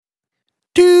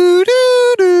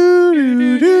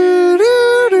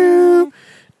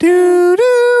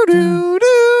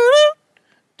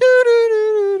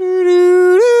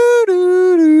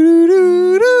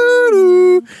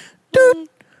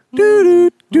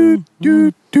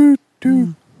Do, do,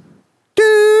 do. Do,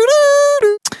 do,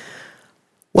 do.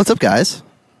 What's up, guys?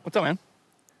 What's up, man?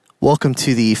 Welcome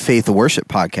to the Faith Worship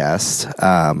Podcast.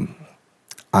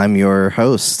 I'm your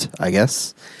host, I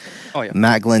guess,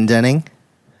 Matt Glendenning,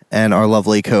 and our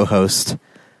lovely co-host.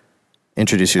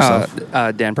 Introduce yourself.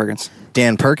 Dan Perkins.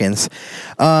 Dan Perkins.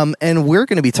 And we're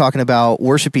going to be talking about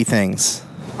worshipy things.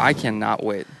 I cannot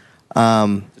wait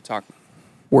to talk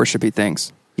worshipy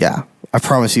things. Yeah, I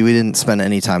promise you we didn't spend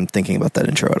any time thinking about that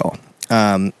intro at all.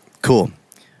 Cool.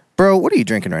 Bro, what are you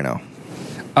drinking right now?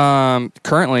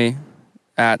 Currently,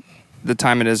 at the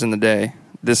time it is in the day,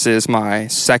 this is my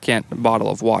second bottle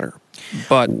of water.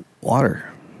 But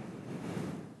water?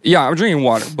 Yeah, I'm drinking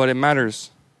water, but it matters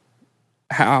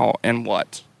how and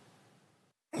what.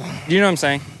 Do you know what I'm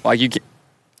saying? Like,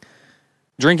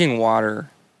 drinking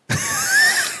water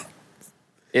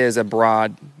is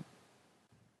broad.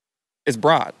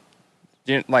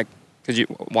 Because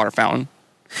water fountain.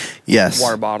 Yes.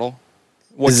 Water bottle.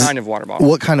 What kind of water bottle?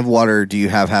 What kind of water do you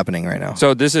have happening right now?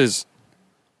 So this is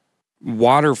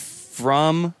water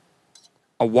from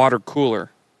a water cooler.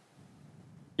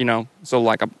 You know, so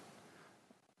like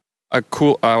a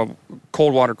cold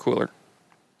water cooler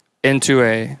into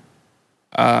a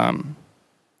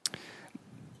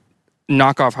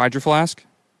knockoff Hydro Flask.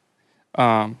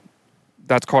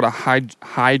 That's called a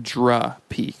Hydra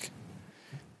Peak.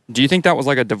 Do you think that was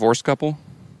like a divorced couple?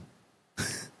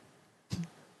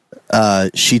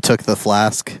 She took the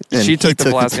flask. And she took the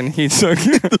flask and he took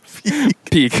the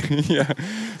peak. Yeah,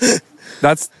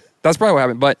 that's probably what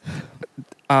happened. But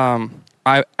I'm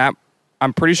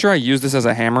pretty sure I used this as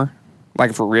a hammer,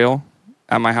 like for real,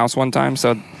 at my house one time.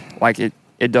 So like it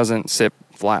doesn't sit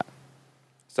flat,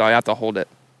 so I have to hold it.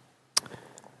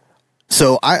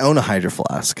 So I own a Hydro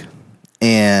Flask,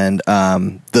 and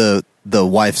the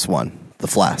wife's one, the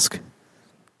flask.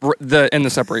 In the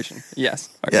separation, yes.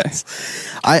 Okay. Yes.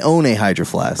 I own a Hydro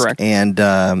Flask. Correct. And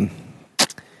I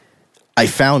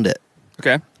found it.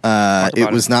 Okay.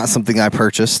 It was not something I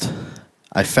purchased.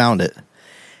 I found it.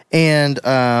 And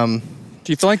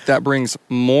do you feel like that brings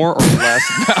more or less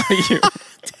value?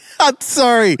 I'm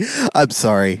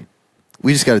sorry.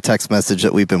 We just got a text message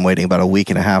that we've been waiting about a week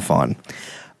and a half on.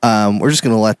 We're just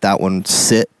going to let that one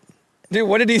sit. Dude,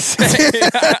 what did he say?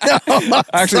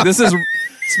 Actually, this is...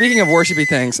 Speaking of worshipy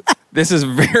things, this is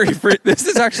perfect. This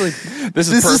is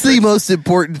the most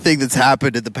important thing that's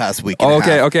happened in the past week.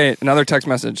 Okay. Another text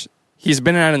message. He's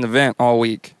been at an event all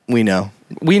week. We know.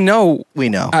 Don't We're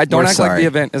act sorry. like the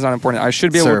event is not important. I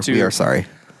should be Sir, able to. we are sorry.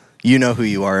 You know who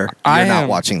you are. You're not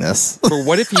watching this. But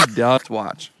what if he does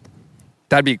watch?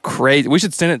 That'd be crazy. We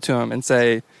should send it to him and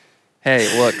say,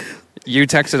 "Hey, look, you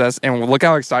texted us, and look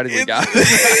how excited we got."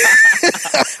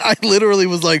 I literally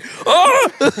was like, oh!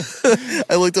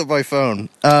 I looked at my phone.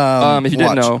 If you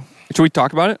didn't know, should we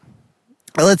talk about it?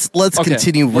 Let's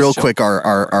continue real quick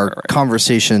our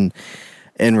conversation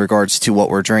in regards to what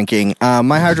we're drinking.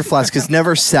 My Hydro Flask has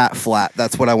never sat flat.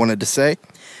 That's what I wanted to say.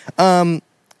 I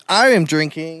am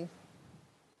drinking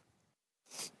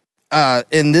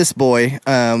in this boy,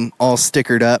 all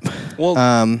stickered up. Well,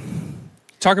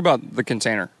 talk about the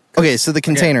container. Okay, so the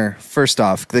container, First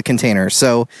off, the container.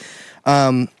 So,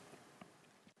 I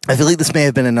feel like this may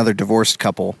have been another divorced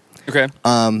couple. Okay.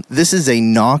 This is a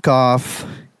knockoff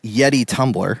Yeti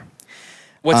tumbler.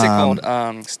 What's it called?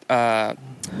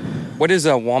 What is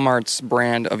Walmart's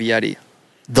brand of Yeti?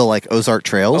 The Ozark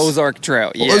Trails? Ozark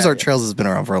Trail, yeah. Well, Ozark Trails has been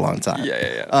around for a long time.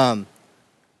 Yeah.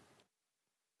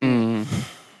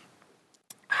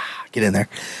 Get in there.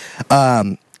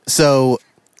 So,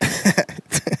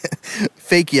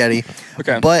 fake Yeti.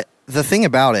 Okay. But the thing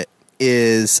about it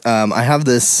is I have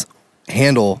this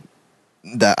handle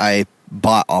that I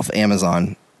bought off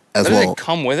Amazon as well. Does it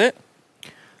come with it?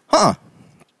 Huh.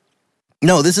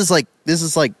 No, this is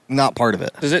not part of it.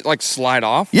 Does it slide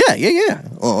off? Yeah.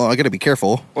 Well, I got to be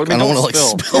careful. Well, I don't want to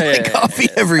spill my coffee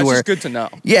everywhere. That's just good to know.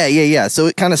 Yeah. So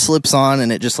it kind of slips on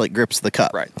and it just grips the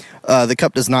cup. Right. The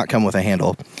cup does not come with a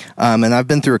handle. And I've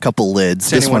been through a couple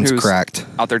lids. This one's cracked.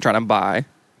 Out there trying to buy.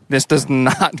 This does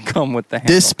not come with the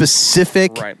handle. This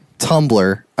specific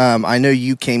tumbler, I know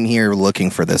you came here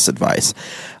looking for this advice,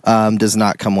 does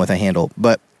not come with a handle.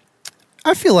 But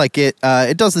I feel like it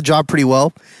does the job pretty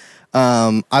well.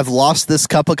 I've lost this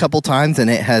cup a couple times, and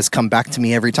it has come back to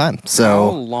me every time.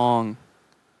 So, how long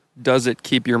does it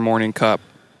keep your morning cup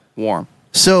warm?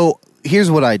 So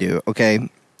here's what I do. Okay,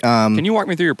 can you walk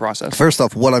me through your process? First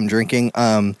off, what I'm drinking.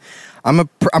 I'm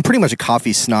pretty much a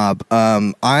coffee snob.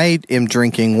 I am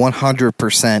drinking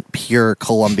 100% pure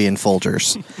Colombian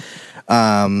Folgers.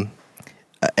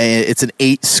 It's an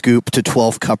 8 scoop to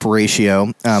 12 cup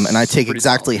ratio, and I take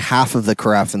exactly half of the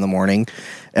carafe in the morning,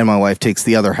 and my wife takes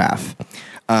the other half.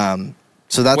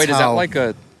 So that's Wait, is that like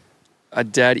a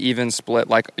dead even split?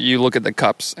 Like you look at the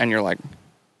cups and you're like,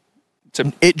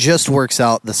 it just works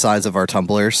out the size of our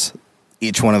tumblers.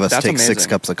 Each one of us takes amazing. 6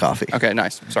 cups of coffee. Okay,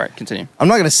 nice. Sorry, continue. I'm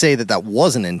not going to say that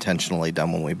wasn't intentionally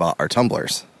done when we bought our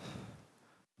tumblers,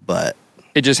 but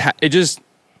it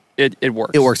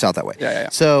works. It works out that way. Yeah.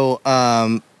 So,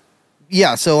 so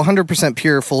 100%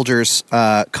 pure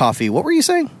Folgers coffee. What were you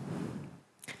saying?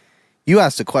 You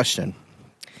asked a question.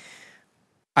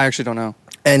 I actually don't know.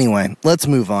 Anyway, let's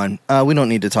move on. We don't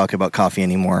need to talk about coffee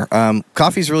anymore.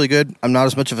 Coffee's really good. I'm not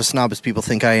as much of a snob as people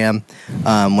think I am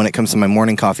when it comes to my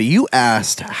morning coffee. You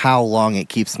asked how long it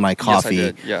keeps my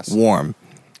coffee warm.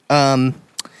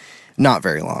 Not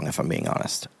very long, if I'm being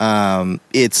honest.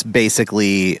 It's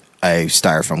basically a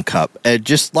styrofoam cup. I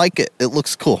just like it. It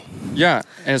looks cool. Yeah,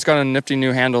 and it's got a nifty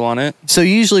new handle on it. So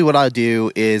usually what I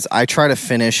do is I try to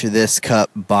finish this cup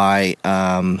by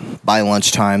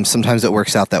lunchtime. Sometimes it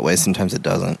works out that way. Sometimes it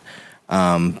doesn't.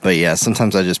 But yeah,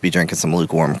 sometimes I just be drinking some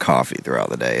lukewarm coffee throughout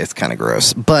the day. It's kind of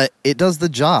gross. But it does the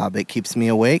job. It keeps me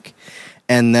awake.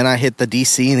 And then I hit the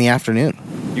DC in the afternoon.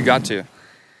 You got to.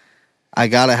 I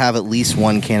got to have at least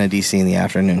 1 can of DC in the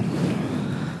afternoon.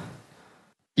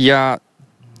 Yeah,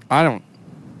 I don't.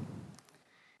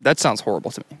 That sounds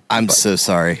horrible to me. I'm so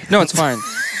sorry. No, it's fine.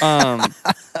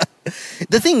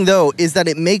 The thing, though, is that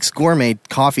it makes gourmet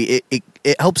coffee.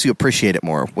 It helps you appreciate it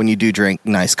more when you do drink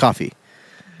nice coffee.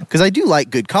 Because I do like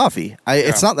good coffee.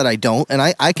 It's not that I don't, and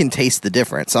I can taste the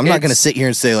difference. I'm not going to sit here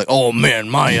and say, like, oh, man,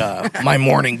 my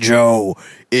Morning Joe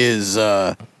is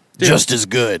just as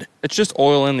good. It's just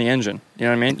oil in the engine. You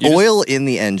know what I mean? In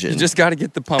the engine. You just got to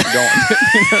get the pump going. You know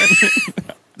what I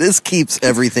mean? This keeps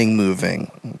everything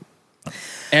moving.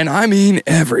 And I mean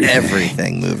everything.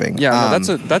 Everything moving. Yeah,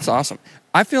 no, that's awesome.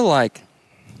 I feel like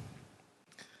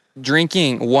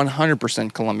drinking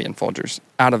 100% Colombian Folgers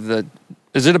out of the...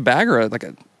 Is it a bag or like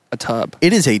a tub?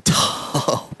 It is a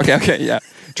tub. Okay, yeah.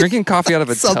 Drinking coffee out of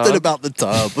a tub. Something about the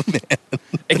tub, man.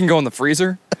 It can go in the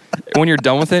freezer. When you're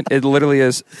done with it, it literally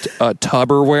is a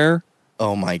Tupperware.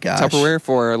 Oh, my gosh. Tupperware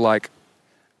for, like,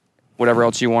 whatever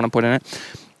else you want to put in it.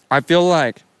 I feel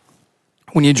like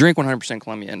when you drink 100%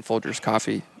 Colombian Folgers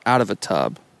coffee out of a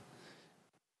tub,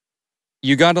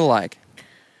 you got to, like...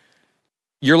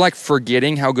 You're, like,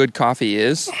 forgetting how good coffee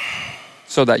is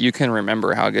so that you can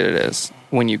remember how good it is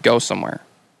when you go somewhere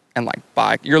and, like,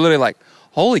 buy. You're literally like,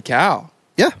 holy cow.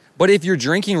 Yeah. But if you're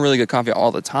drinking really good coffee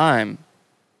all the time,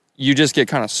 you just get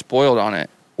kind of spoiled on it.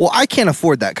 Well, I can't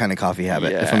afford that kind of coffee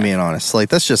habit, if I'm being honest. Like,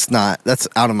 that's just not... That's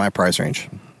out of my price range.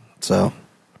 So...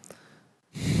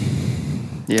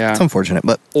 Yeah. It's unfortunate,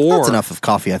 but that's enough of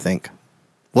coffee, I think.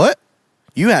 What?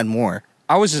 You had more.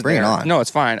 I was just Bring it on. No,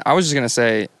 it's fine. I was just going to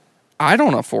say, I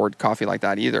don't afford coffee like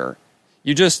that either.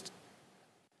 I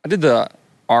did the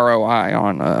ROI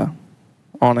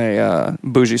on a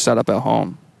bougie setup at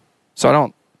home. So I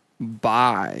don't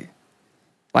buy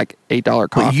like $8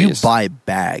 coffees. But you buy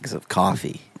bags of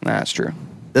coffee. That's true.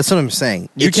 That's what I'm saying.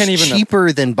 It's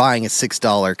cheaper than buying a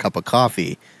 $6 cup of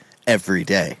coffee every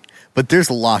day. But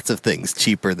there's lots of things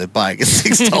cheaper than buying a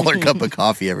 $6 cup of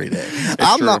coffee every day.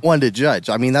 I'm not one to judge.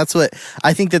 I mean, that's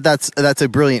a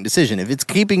brilliant decision. If it's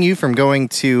keeping you from going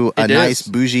to a nice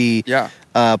bougie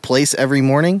place every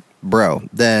morning, bro,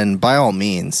 then by all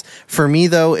means. For me,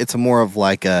 though, it's more of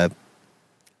like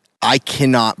I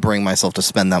cannot bring myself to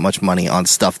spend that much money on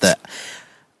stuff that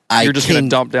you're just going to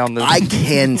dump down the... I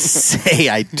can say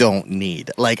I don't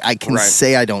need. Like, I can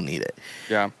say I don't need it.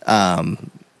 Yeah.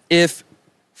 If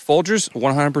Folgers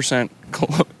 100%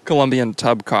 Colombian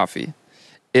tub coffee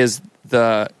is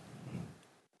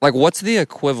what's the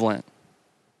equivalent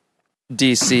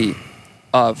DC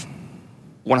of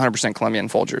 100% Colombian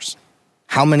Folgers?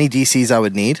 How many DCs I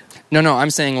would need? No,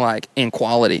 I'm saying like in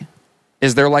quality.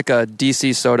 Is there like a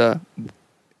DC soda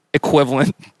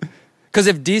equivalent? Because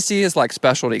if DC is like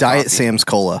specialty Diet coffee, Sam's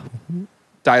Cola.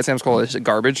 Diet Sam's Cola is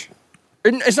garbage.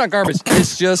 It's not garbage.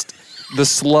 It's just the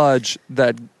sludge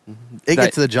that... It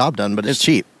gets the job done, but it's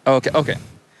cheap. Okay.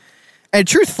 And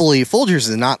truthfully, Folgers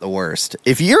is not the worst.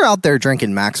 If you're out there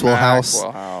drinking Maxwell House,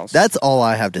 that's all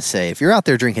I have to say. If you're out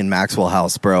there drinking Maxwell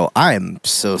House, bro, I am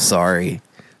so sorry.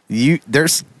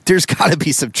 There's got to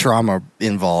be some trauma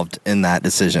involved in that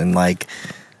decision. Like,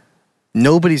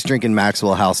 nobody's drinking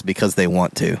Maxwell House because they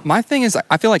want to. My thing is,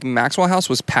 I feel like Maxwell House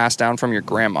was passed down from your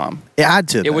grandmom. It had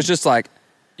to. It was just like...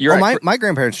 my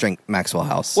grandparents drink Maxwell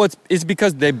House. Well, it's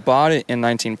because they bought it in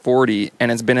 1940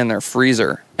 and it's been in their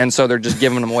freezer, and so they're just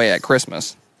giving them away at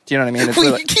Christmas. Do you know what I mean? It's Wait,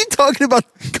 really, you keep talking about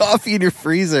coffee in your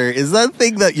freezer. Is that a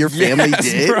thing that your family Yes,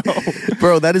 did?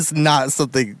 Bro, that is not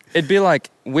something. it'd be like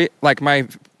my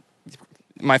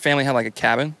family had like a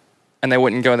cabin, and they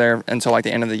wouldn't go there until like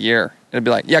the end of the year. It'd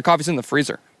be like, yeah, coffee's in the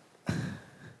freezer.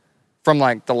 From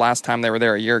like the last time they were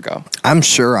there a year ago. I'm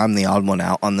sure I'm the odd one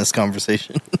out on this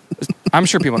conversation. I'm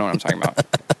sure people know what I'm talking about.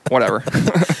 Whatever.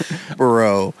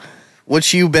 Bro,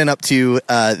 what you been up to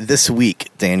this week,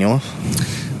 Daniel?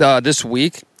 This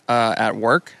week at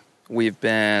work, we've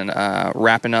been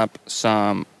wrapping up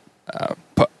some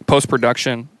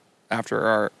post-production after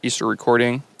our Easter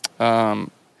recording.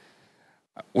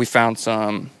 We found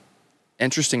some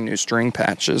interesting new string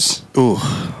patches. Ooh.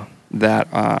 That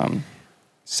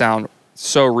sound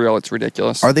so real, it's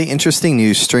ridiculous. Are they interesting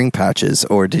new string patches,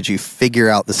 or did you figure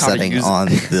out the setting on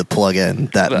the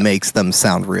plugin that makes them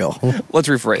sound real? Let's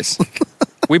rephrase.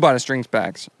 We bought a strings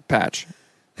patch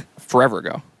forever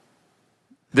ago.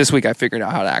 This week I figured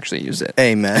out how to actually use it.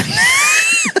 Amen.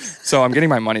 So I'm getting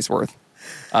my money's worth.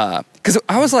 Because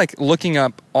I was like looking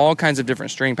up all kinds of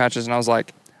different string patches, and I was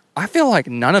like, I feel like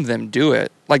none of them do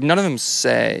it. Like none of them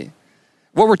say.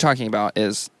 What we're talking about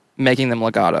is making them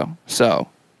legato. So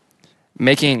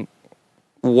making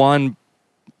one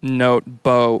note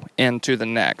bow into the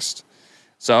next.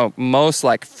 So most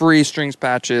like free strings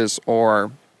patches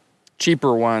or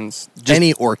cheaper ones.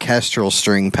 Any orchestral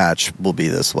string patch will be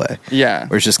this way. Yeah.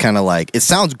 Where it's just kind of like, it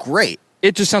sounds great.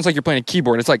 It just sounds like you're playing a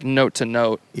keyboard. It's like note to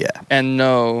note. Yeah. And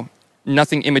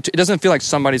nothing in between. It doesn't feel like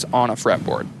somebody's on a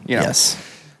fretboard. You know? Yes.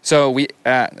 So we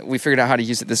figured out how to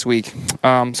use it this week.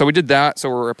 So we did that. So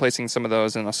we're replacing some of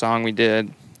those in a song we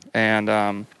did.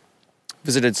 And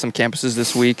visited some campuses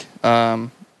this week.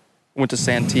 Went to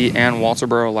Santee and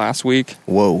Walterboro last week.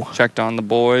 Whoa. Checked on the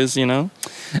boys, you know.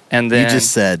 And then you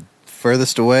just said,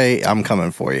 furthest away, I'm coming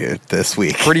for you this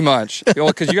week. pretty much. Well,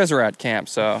 because you guys were at camp,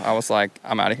 so I was like,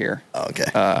 I'm out of here. Okay.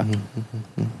 I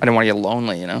didn't want to get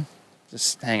lonely, you know.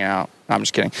 Just hang out. No, I'm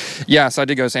just kidding. Yeah, so I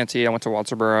did go to Santee. I went to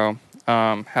Walterboro.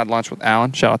 Had lunch with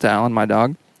Alan. Shout out to Alan, my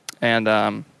dog.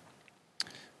 And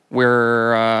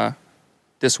we're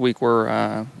this week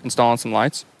we're installing some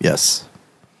lights. Yes.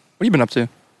 What have you been up to?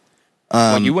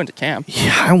 Well, you went to camp.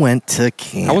 Yeah, I went to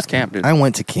camp. How was camp, dude? I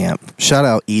went to camp. Shout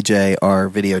out EJ, our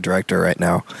video director right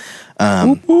now.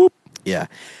 Whoop, whoop. Yeah.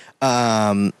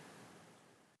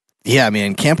 Yeah,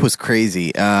 man, camp was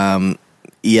crazy.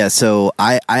 Yeah, so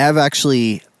I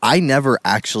never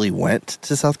actually went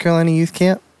to South Carolina Youth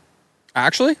Camp.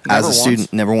 Actually? As a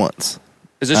student, never once.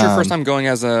 Is this your first time going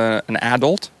as an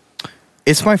adult?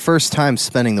 It's my first time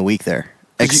spending the week there.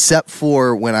 Except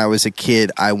for when I was a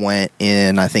kid, I went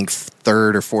in, I think,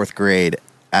 3rd or 4th grade.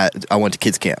 I went to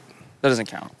kids camp. That doesn't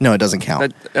count. No, it doesn't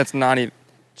count. That's not even...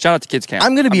 Shout out to kids camp.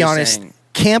 I'm going to be honest.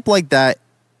 Camp like that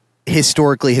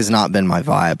historically has not been my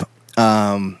vibe.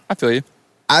 I feel you.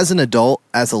 As an adult,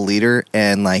 as a leader,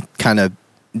 and like kind of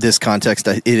this context,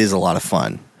 it is a lot of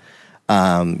fun.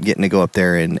 Getting to go up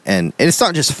there and it's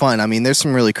not just fun. I mean, there's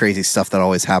some really crazy stuff that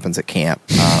always happens at camp.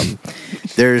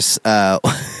 There's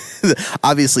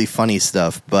obviously funny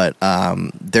stuff, but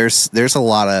there's a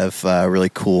lot of really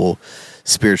cool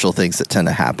spiritual things that tend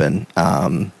to happen.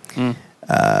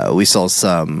 We saw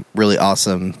some really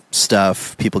awesome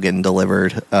stuff, people getting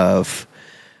delivered of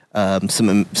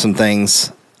some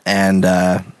things,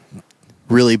 and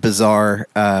really bizarre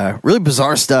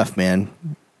stuff, man.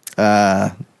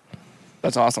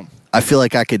 That's awesome. I feel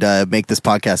like I could make this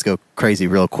podcast go crazy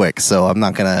real quick, so I'm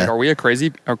not gonna. Like, are we a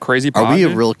crazy pod, Are we a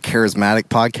dude? real charismatic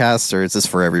podcast, or is this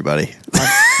for everybody?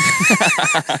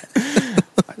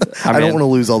 I don't want to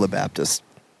lose all the Baptists.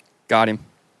 Got him.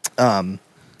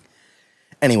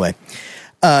 Anyway,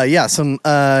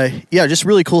 just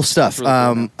really cool stuff. Really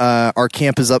cool, our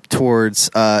camp is up towards.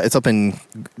 It's up in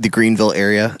the Greenville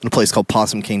area, in a place called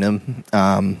Possum Kingdom,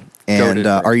 and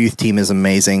our youth team is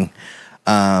amazing.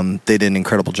 They did an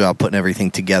incredible job putting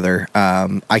everything together.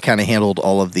 I kind of handled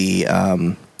all of the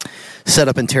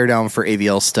setup and tear down for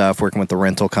AVL stuff, working with the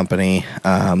rental company.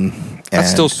 That's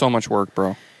still so much work,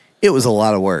 bro. It was a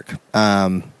lot of work.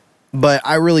 But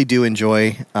I really do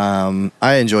enjoy,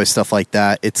 I enjoy stuff like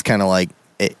that. It's kind of like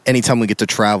anytime we get to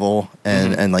travel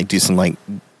and like do some like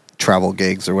travel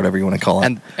gigs or whatever you want to call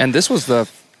it. And this was the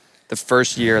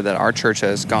first year that our church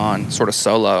has gone sort of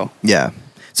solo. Yeah.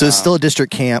 So it's still a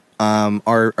district camp.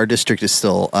 Our district is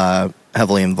still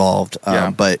heavily involved,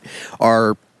 but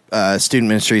our student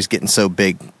ministry is getting so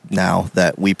big now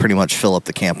that we pretty much fill up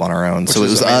the camp on our own. So it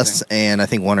was amazing. Us and I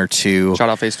think 1 or 2 shout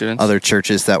out Faith students, other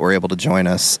churches that were able to join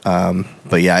us.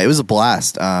 But yeah, it was a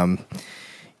blast.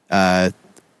 Got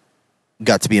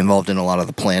to be involved in a lot of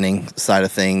the planning side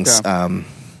of things.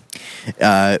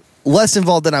 Yeah. less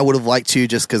involved than I would have liked to,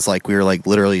 just because like we were like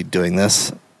literally doing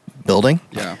this building.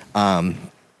 Yeah.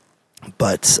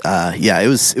 But yeah, it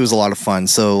was a lot of fun.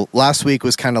 So last week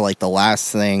was kind of like the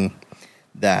last thing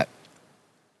that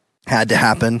had to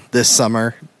happen this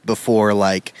summer before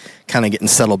like kind of getting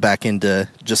settled back into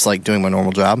just like doing my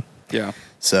normal job. Yeah.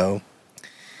 So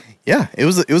yeah, it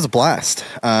was a blast.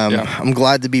 I'm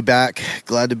glad to be back.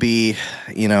 Glad to be,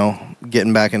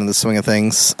 getting back into the swing of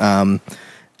things.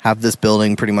 Have this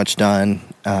building pretty much done.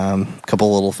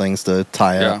 Couple little things to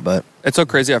tie up, but it's so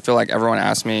crazy. I feel like everyone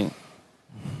asks me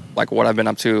like what I've been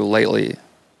up to lately,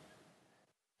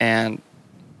 and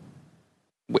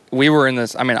we were in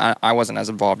this. I mean, I wasn't as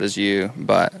involved as you,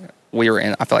 but we were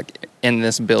I feel like in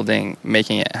this building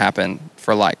making it happen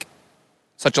for like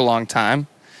such a long time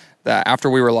that after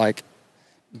we were like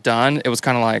done, it was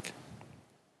kind of like,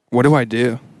 what do I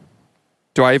do?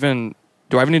 Do I even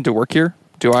need to work here?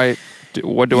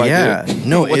 What do I do?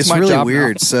 No, it's really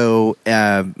weird. Now? So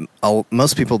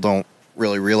most people don't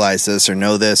really realize this or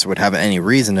know this or would have any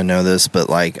reason to know this, but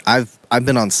like I've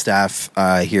been on staff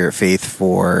here at Faith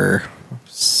for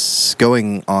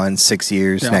going on 6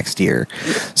 years next year,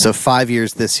 so 5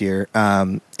 years this year,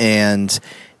 and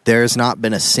there's not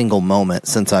been a single moment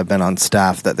since I've been on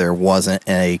staff that there wasn't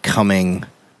a coming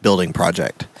building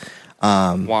project.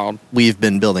 Wild. We've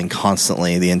been building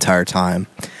constantly the entire time.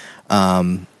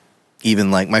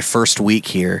 Even like my first week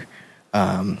here,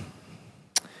 my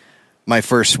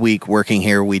first week working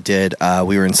here, we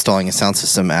were installing a sound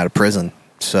system at a prison.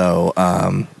 So,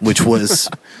 which was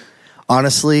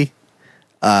honestly,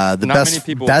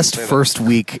 the best first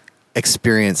week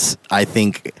experience I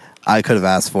think I could have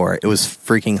asked for. It was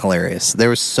freaking hilarious. There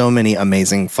was so many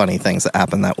amazing, funny things that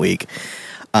happened that week.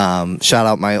 Shout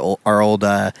out our old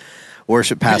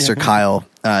worship pastor Kyle,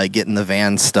 getting the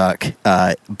van stuck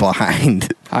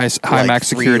behind high like max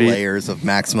 3 security layers of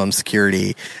maximum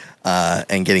security,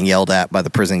 and getting yelled at by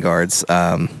the prison guards.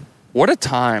 What a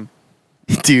time,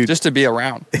 dude! Just to be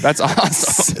around. That's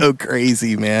awesome. So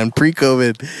crazy, man.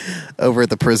 Pre-COVID, over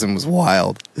at the prison was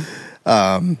wild.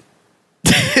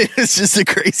 It's just a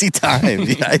crazy time.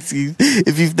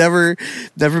 If you've never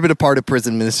been a part of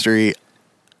prison ministry,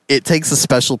 it takes a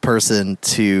special person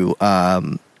to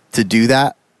do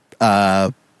that.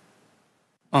 I'm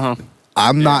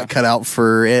not cut out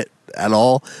for it at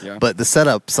all, but the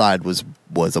setup side was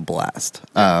a blast.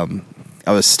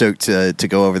 I was stoked to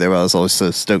go over there, but I was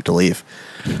also stoked to leave.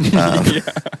 I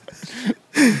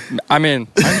mean,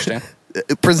 I understand.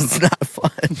 Prison's not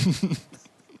fun.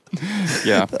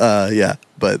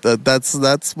 But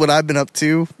that's what I've been up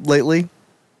to lately.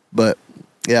 But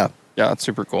yeah, that's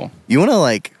super cool. You want to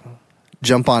like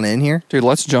jump on in here, dude?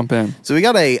 Let's jump in. So we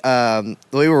got the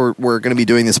way we're going to be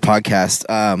doing this podcast.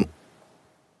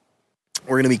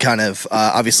 We're going to be kind of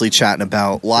obviously chatting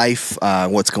about life,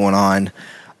 what's going on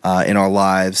in our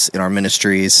lives, in our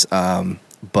ministries,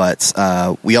 but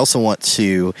we also want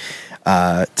to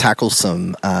tackle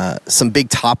some big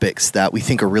topics that we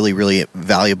think are really, really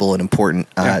valuable and important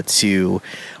to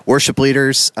worship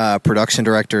leaders, production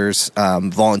directors,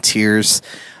 volunteers,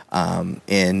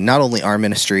 in not only our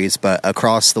ministries but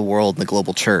across the world in the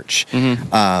global church.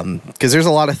 Because there's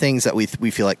a lot of things that we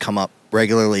feel like come up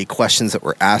regularly, questions that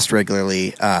we're asked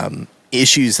regularly,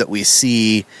 issues that we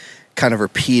see kind of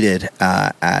repeated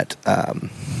at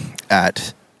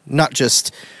not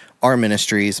just our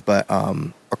ministries but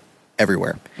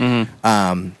everywhere.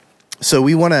 So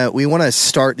we want to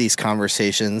start these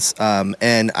conversations,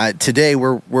 and today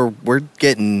we're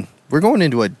going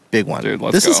into a big one. Dude,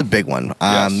 this is a big one.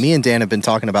 Yes. Me and Dan have been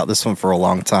talking about this one for a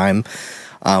long time.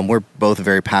 We're both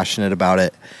very passionate about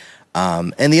it.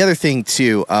 And the other thing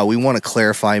too, we want to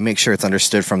clarify, make sure it's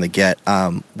understood from the get.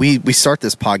 We start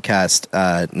this podcast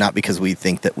not because we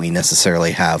think that we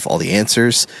necessarily have all the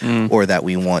answers or that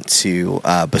we want to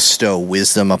bestow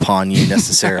wisdom upon you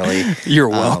necessarily. You're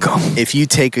welcome. If you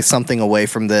take something away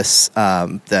from this,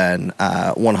 then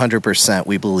 100%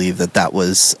 we believe that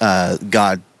was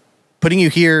God putting you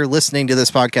here, listening to this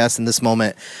podcast in this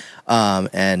moment,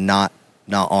 and not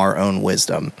our own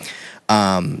wisdom.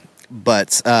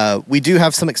 But we do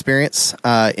have some experience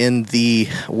in the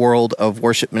world of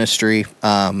worship ministry,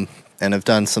 and have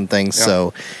done some things. Yeah.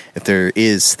 So if there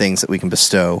is things that we can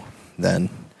bestow, then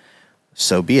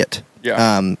so be it.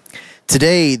 Yeah.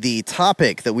 Today, the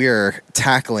topic that we are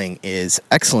tackling is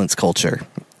excellence culture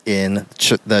in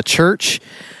the church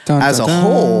as a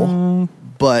whole.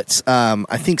 But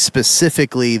I think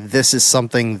specifically this is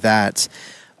something that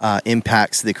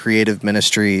impacts the creative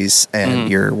ministries and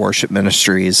your worship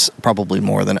ministries probably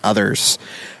more than others.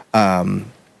 But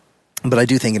I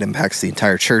do think it impacts the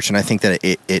entire church, and I think that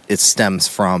it stems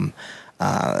from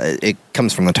It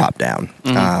comes from the top down,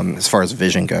 as far as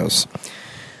vision goes.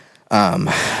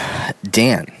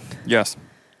 Dan. Yes.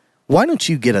 Why don't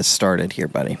you get us started here,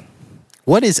 buddy?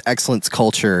 What is excellence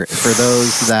culture for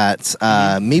those that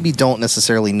maybe don't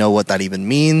necessarily know what that even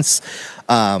means,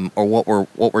 or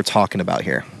what we're talking about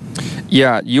here?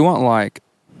 Yeah, you want like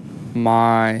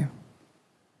my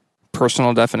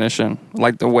personal definition,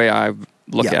 like the way I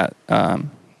look at.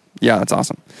 Yeah, that's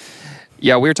awesome.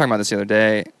 Yeah, we were talking about this the other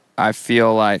day. I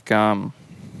feel like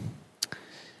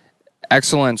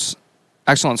excellence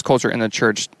culture in the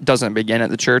church doesn't begin at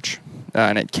the church,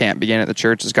 and it can't begin at the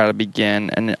church. It's got to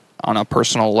begin on a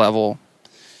personal level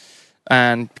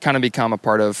and kind of become a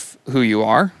part of who you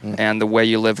are and the way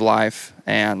you live life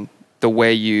and the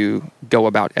way you go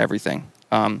about everything.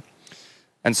 And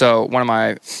so one of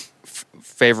my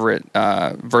favorite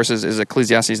verses is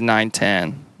Ecclesiastes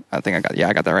 9:10. I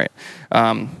got that right.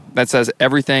 That says,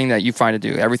 everything that you find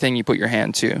to do, everything you put your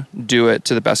hand to, do it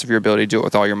to the best of your ability, do it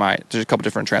with all your might. There's a couple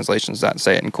different translations that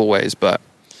say it in cool ways, but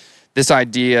this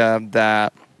idea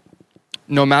that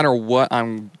no matter what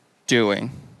I'm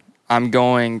doing, I'm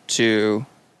going to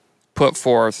put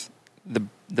forth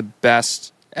the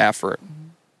best effort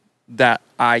that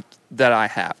I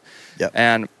have. Yep.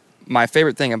 And my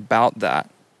favorite thing about that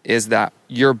is that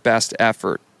your best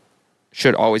effort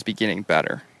should always be getting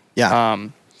better. Yeah.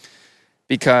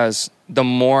 Because the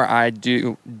more I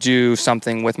do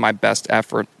something with my best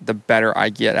effort, the better I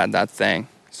get at that thing.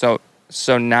 So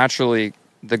naturally,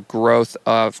 the growth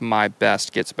of my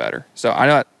best gets better. So I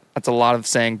know that's a lot of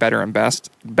saying better and best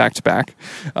back to back.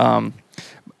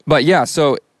 But yeah,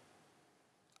 so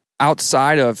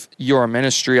outside of your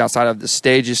ministry, outside of the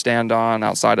stage you stand on,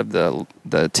 outside of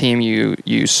the team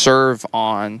you serve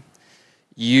on,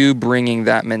 you bringing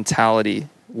that mentality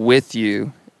with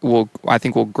you I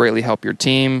think will greatly help your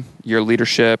team, your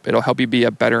leadership. It'll help you be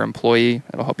a better employee.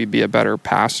 It'll help you be a better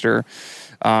pastor.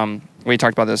 We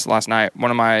talked about this last night.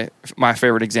 One of my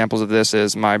favorite examples of this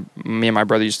is me and my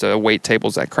brother used to wait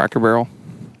tables at Cracker Barrel.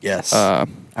 Yes. I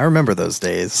remember those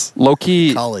days.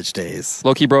 Low-key. College days.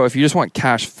 Low-key, bro, if you just want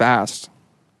cash fast,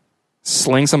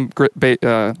 sling some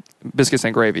biscuits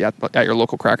and gravy at your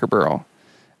local Cracker Barrel,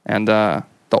 and the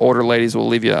older ladies will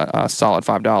leave you a solid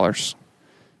 $5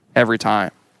 every time.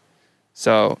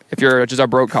 So if you're just a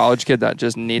broke college kid that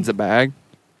just needs a bag,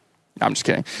 no, I'm just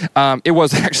kidding. It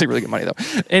was actually really good money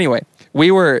though. Anyway,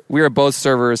 we were both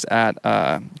servers at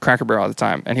Cracker Barrel at the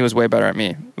time, and he was way better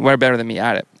than me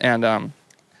at it. And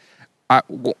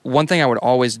one thing I would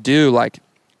always do, like,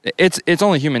 it's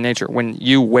only human nature. When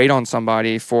you wait on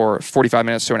somebody for 45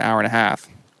 minutes to an hour and a half,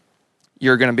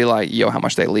 you're gonna be like, "Yo, how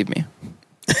much they leave me?"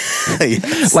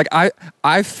 Yes. Like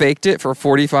I faked it for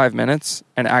 45 minutes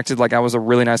and acted like I was a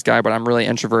really nice guy, but I'm really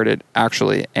introverted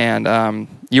actually. And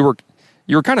you were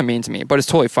kind of mean to me, but it's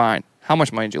totally fine. How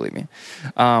much money did you leave me?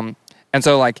 And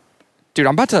so, like, dude,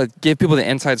 I'm about to give people the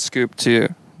inside scoop to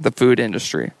the food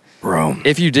industry. Bro,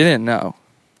 if you didn't know,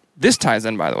 this ties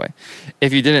in, by the way.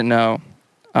 If you didn't know,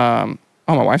 my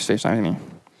wife's FaceTiming me.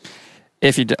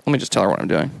 Let me just tell her what I'm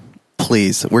doing.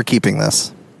 Please, we're keeping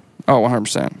this. Oh,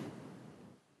 100%.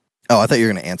 Oh, I thought you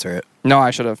were going to answer it. No,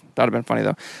 I should have. That would have been funny,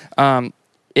 though.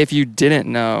 If you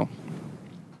didn't know,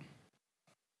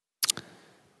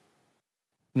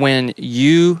 when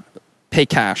you pay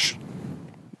cash,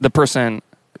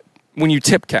 when you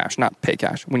tip cash, not pay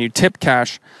cash, when you tip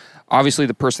cash, obviously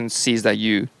the person sees that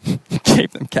you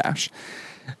gave them cash.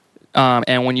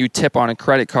 And when you tip on a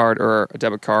credit card or a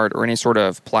debit card or any sort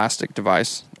of plastic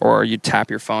device, or you tap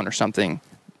your phone or something,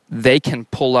 they can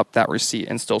pull up that receipt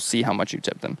and still see how much you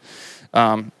tipped them.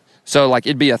 So, like,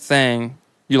 it'd be a thing.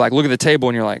 You, like, look at the table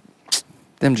and you're like,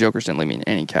 them jokers didn't leave me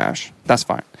any cash. That's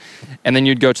fine. And then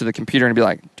you'd go to the computer and be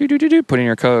like, put in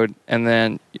your code. And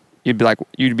then you'd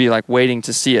be like waiting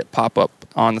to see it pop up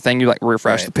on the thing. You like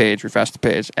refresh the page.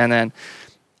 And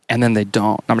then they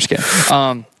don't. No, I'm just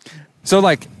kidding. So,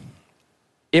 like,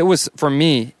 it was, for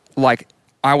me, like,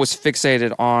 I was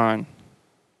fixated on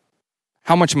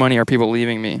how much money are people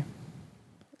leaving me,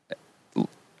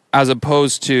 as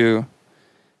opposed to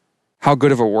how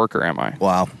good of a worker am I.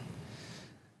 Wow.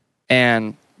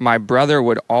 And my brother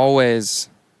would always,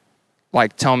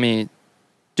 like, tell me,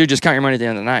 dude, just count your money at the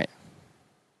end of the night.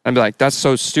 I'd be like, that's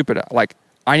so stupid. Like,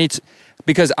 I need to,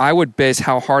 because I would base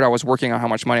how hard I was working on how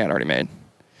much money I'd already made.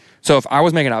 So if I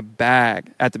was making a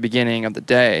bag at the beginning of the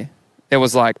day, it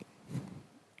was like,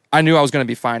 I knew I was going to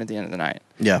be fine at the end of the night.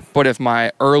 Yeah. But if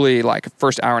my early, like,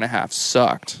 first hour and a half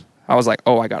sucked, I was like,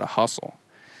 oh, I got to hustle.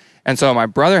 And so my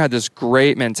brother had this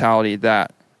great mentality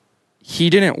that he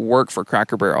didn't work for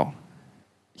Cracker Barrel.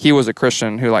 He was a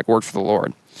Christian who, like, worked for the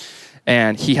Lord.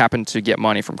 and he happened to get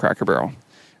money from Cracker Barrel.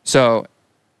 So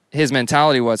his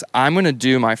mentality was, I'm going to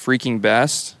do my freaking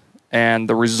best, and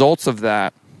the results of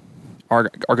that are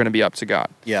going to be up to God.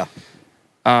 Yeah.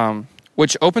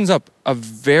 Which opens up a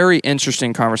very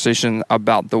interesting conversation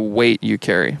about the weight you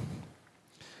carry.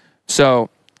 So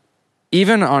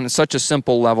even on such a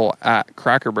simple level at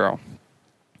Cracker Barrel,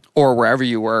 or wherever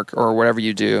you work, or whatever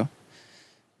you do,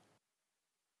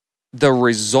 the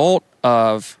result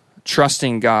of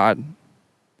trusting God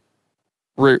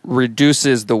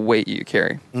reduces the weight you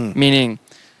carry. Meaning,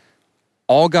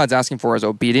 all God's asking for is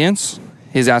obedience.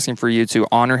 He's asking for you to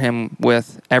honor him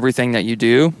with everything that you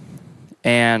do,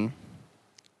 and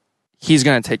he's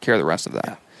going to take care of the rest of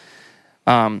that.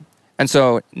 And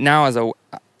so now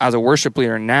as a worship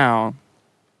leader now,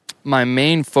 my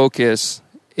main focus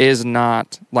is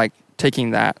not like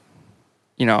taking that,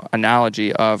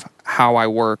 analogy of how I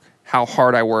work, how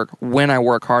hard I work, when I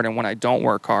work hard and when I don't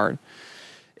work hard.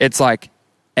 It's like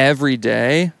every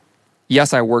day,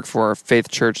 yes, I work for Faith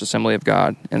Church Assembly of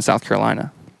God in South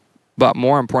Carolina. But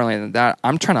more importantly than that,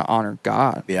 I'm trying to honor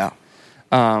God. Yeah.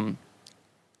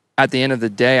 At the end of the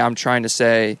day, I'm trying to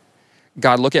say,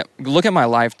 God, look at my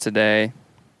life today.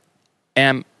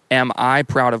 Am I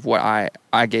proud of what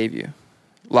I gave you?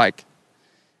 Like,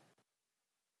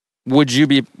 would you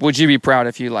be proud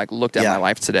if you like looked at my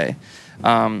life today?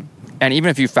 And even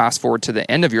if you fast forward to the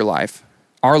end of your life,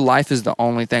 our life is the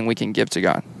only thing we can give to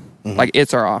God. Like,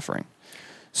 it's our offering.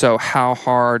 So how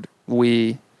hard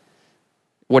we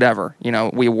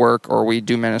work or we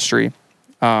do ministry,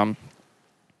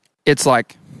 it's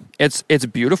like, it's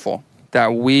beautiful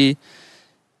that we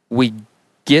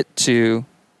get to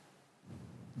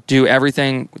do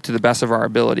everything to the best of our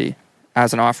ability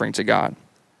as an offering to God.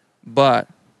 But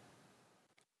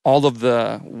all of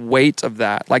the weight of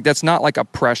that, like, that's not like a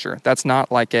pressure. That's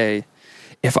not like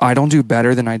if I don't do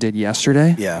better than I did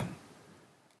yesterday,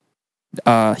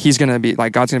 he's going to be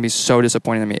like, God's going to be so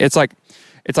disappointed in me. It's like,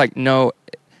 no,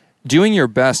 doing your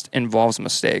best involves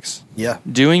mistakes. Yeah.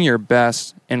 Doing your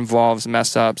best involves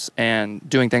mess ups and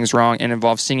doing things wrong, and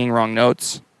involves singing wrong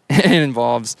notes. It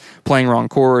involves playing wrong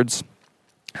chords.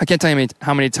 I can't tell you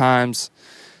how many times,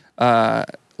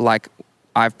 like,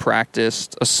 I've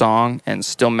practiced a song and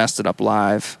still messed it up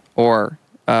live. Or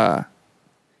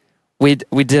we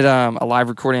did a live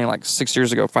recording like 6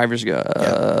 years ago, 5 years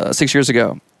ago, 6 years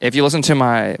ago. If you listen to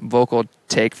my vocal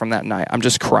take from that night, I'm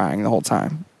just crying the whole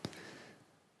time.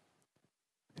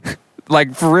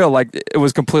 Like, for real, like, it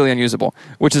was completely unusable,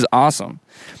 which is awesome,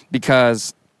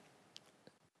 because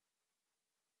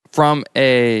from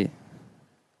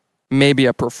maybe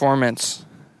a performance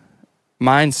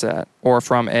mindset, or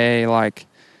from or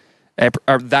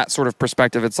that sort of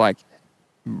perspective, it's like,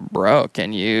 bro,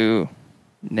 can you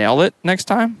nail it next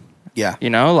time? Yeah.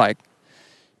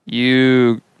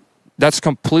 That's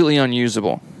completely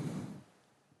unusable.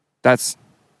 That's,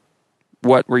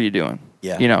 what were you doing?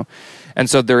 Yeah. And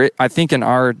so I think in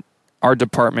our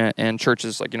department and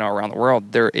churches, like, around the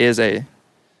world, there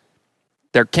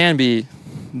can be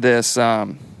this,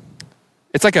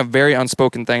 it's like a very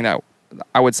unspoken thing that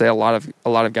I would say a lot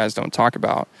of guys don't talk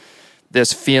about,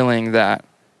 this feeling that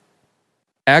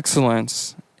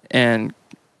excellence and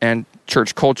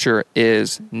church culture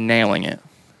is nailing it.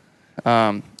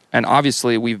 And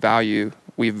obviously we value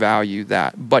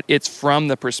that, but it's from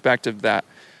the perspective that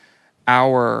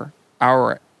our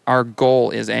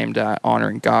goal is aimed at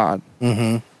honoring God.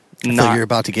 Mm-hmm. So you're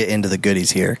about to get into the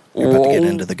goodies here. You're about to get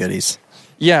into the goodies.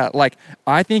 Yeah, like,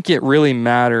 I think it really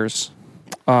matters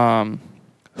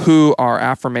who our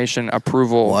affirmation,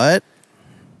 approval,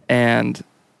 and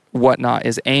whatnot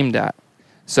is aimed at.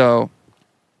 So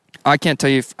I can't tell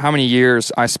you how many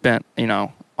years I spent,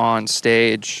 on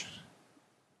stage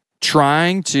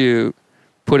trying to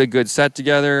put a good set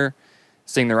together,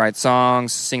 sing the right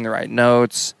songs, sing the right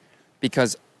notes,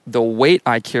 because the weight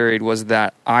I carried was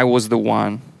that I was the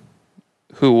one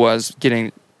who was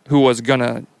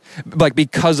gonna, like,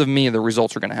 because of me, the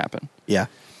results were gonna happen. Yeah.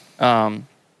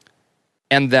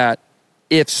 And that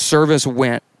if service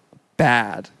went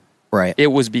bad, right, it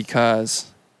was because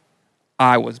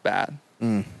I was bad.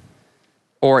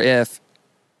 Or if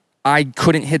I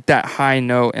couldn't hit that high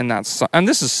note in that song. And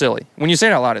this is silly. When you say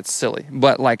it out loud, it's silly.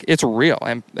 But, like, it's real,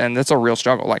 and it's a real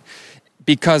struggle. Like,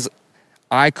 because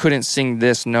I couldn't sing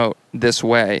this note this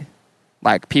way,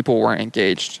 like, people weren't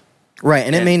engaged. Right,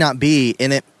 and it may not be,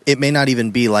 and it may not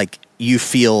even be like you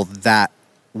feel that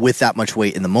with that much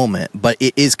weight in the moment, but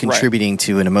it is contributing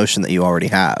to an emotion that you already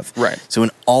have. Right. So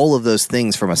in all of those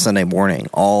things from a Sunday morning,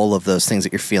 all of those things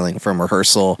that you're feeling from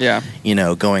rehearsal,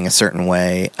 going a certain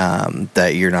way,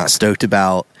 that you're not stoked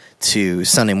about, to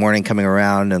Sunday morning coming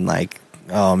around and like,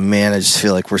 oh man, I just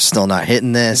feel like we're still not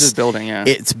hitting this. This is building, yeah.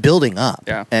 It's building up.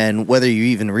 Yeah. And whether you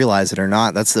even realize it or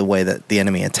not, that's the way that the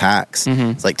enemy attacks.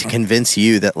 Mm-hmm. It's like to convince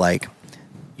you that like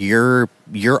your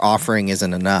offering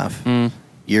isn't enough.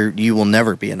 You will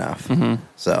never be enough.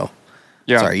 So,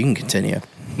 sorry, you can continue.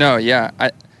 No, yeah.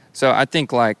 I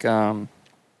think like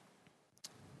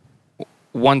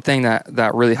one thing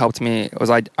that really helped me was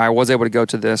I was able to go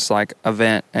to this like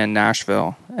event in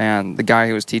Nashville, and the guy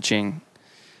who was teaching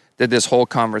did this whole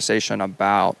conversation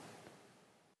about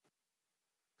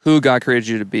who God created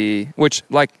you to be, which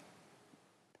like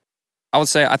I would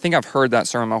say I think I've heard that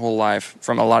sermon my whole life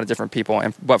from a lot of different people,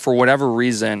 but for whatever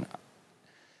reason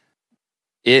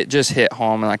it just hit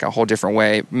home in like a whole different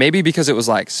way. Maybe because it was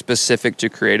like specific to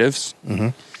creatives.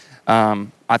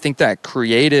 I think that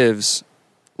creatives,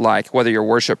 like whether you're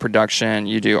worship production,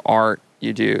 you do art,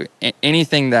 you do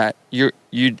anything that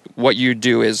what you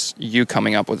do is you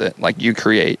coming up with it, like you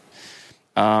create.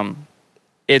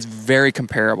 It's very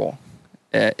comparable.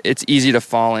 It's easy to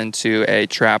fall into a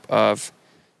trap of,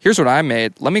 here's what I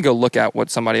made. Let me go look at what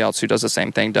somebody else who does the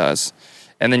same thing does.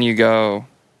 And then you're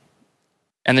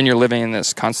living in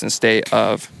this constant state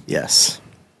of... Yes.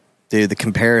 Dude, the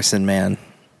comparison, man.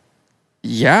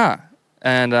 Yeah.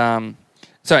 And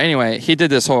so anyway, he did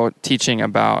this whole teaching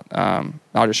about...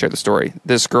 I'll just share the story.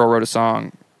 This girl wrote a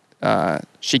song.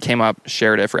 She came up,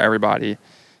 shared it for everybody.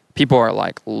 People are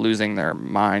like losing their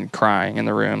mind, crying in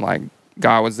the room. Like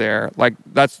God was there. Like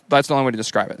that's the only way to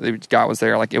describe it. God was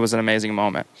there. Like it was an amazing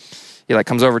moment. He like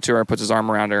comes over to her, puts his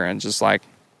arm around her, and just like,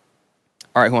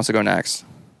 all right, who wants to go next?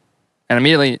 And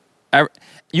immediately,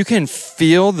 you can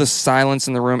feel the silence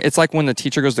in the room. It's like when the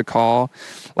teacher goes to call,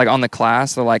 like on the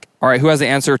class, they're like, all right, who has the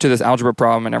answer to this algebra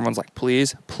problem? And everyone's like,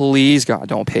 please, God,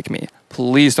 don't pick me.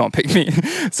 Please don't pick me.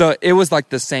 So it was like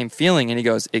the same feeling. And he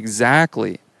goes,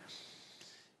 exactly.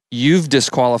 You've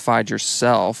disqualified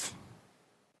yourself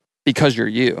because you're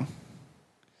you.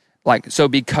 Like, so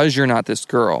because you're not this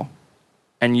girl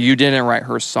and you didn't write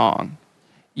her song,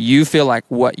 you feel like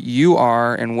what you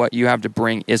are and what you have to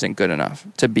bring isn't good enough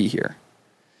to be here.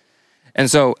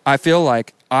 And so I feel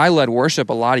like I led worship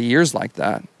a lot of years like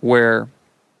that, where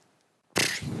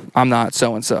I'm not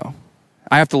so-and-so.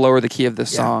 I have to lower the key of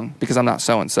this song because I'm not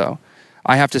so-and-so.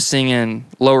 I have to sing in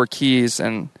lower keys,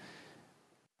 and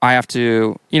I have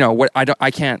to,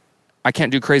 I can't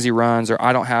do crazy runs, or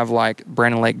I don't have like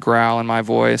Brandon Lake growl in my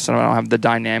voice, and I don't have the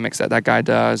dynamics that guy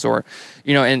does, or,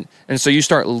 and so you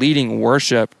start leading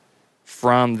worship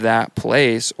from that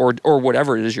place, or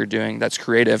whatever it is you're doing that's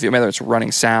creative, whether it's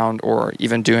running sound or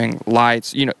even doing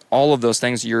lights, all of those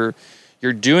things, you're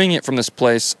doing it from this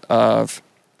place of,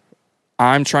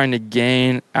 I'm trying to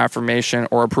gain affirmation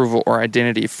or approval or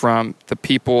identity from the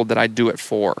people that I do it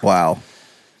for. Wow.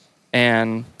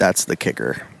 And that's the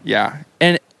kicker. Yeah.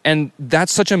 And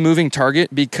that's such a moving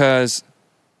target, because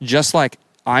just like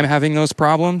I'm having those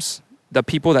problems, the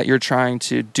people that you're trying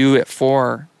to do it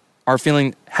for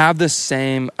have the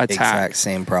same attack. Exact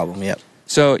same problem, yep.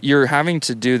 So you're having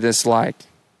to do this like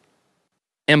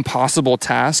impossible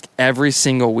task every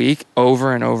single week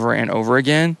over and over and over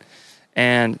again.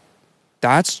 And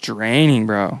that's draining,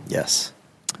 bro. Yes.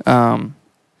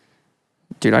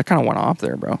 Dude, I kind of went off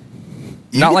there, bro.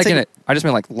 Not like in it. I just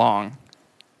mean like long.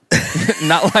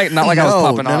 not like I was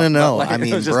popping off. No. Like, I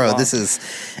mean, bro,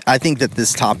 I think that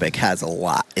this topic has a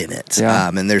lot in it. Yeah.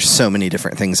 And there's so many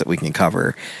different things that we can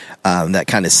cover that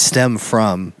kind of stem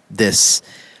from this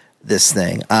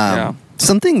thing.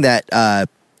 Something that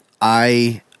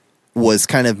I was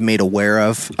kind of made aware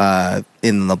of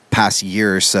in the past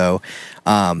year or so.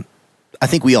 I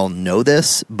think we all know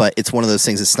this, but it's one of those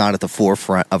things that's not at the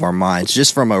forefront of our minds.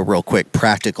 Just from a real quick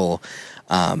practical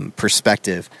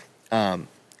perspective,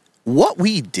 what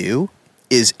we do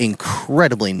is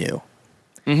incredibly new.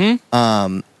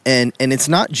 And it's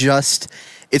not just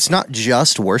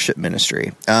worship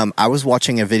ministry. I was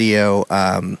watching a video.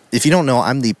 If you don't know,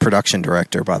 I'm the production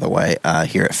director, by the way,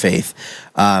 here at Faith.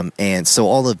 And so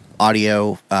all the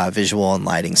audio, visual, and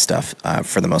lighting stuff,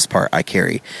 for the most part, I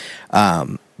carry.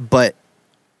 But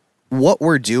what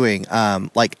we're doing,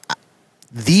 like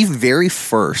the very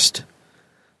first,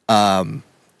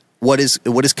 what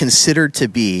is considered to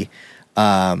be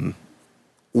one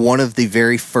of the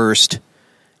very first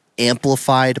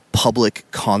amplified public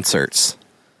concerts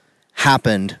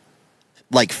happened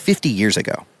like 50 years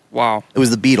ago. Wow. It was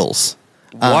the Beatles.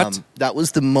 What? That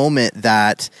was the moment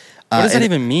that... what does that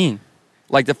even mean?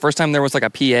 Like the first time there was like a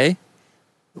PA?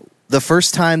 The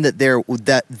first time that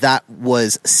that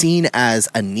was seen as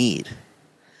a need.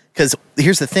 Because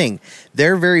here's the thing,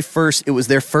 it was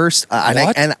their first,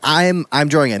 and I'm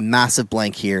drawing a massive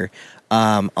blank here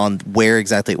on where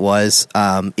exactly it was.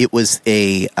 It was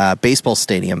a baseball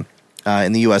stadium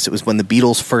in the U.S. It was when the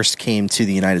Beatles first came to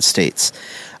the United States.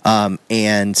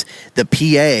 And the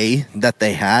PA that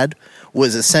they had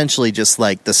was essentially just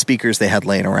like the speakers they had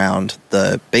laying around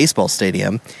the baseball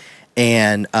stadium.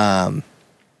 And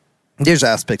there's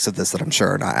aspects of this that I'm sure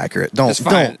are not accurate. Don't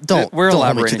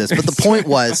hold me to this. But the point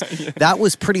was, that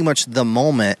was pretty much the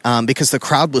moment, because the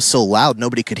crowd was so loud,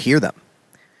 nobody could hear them.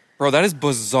 Bro, that is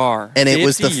bizarre. And it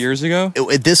was years ago.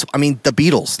 The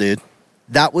Beatles, dude.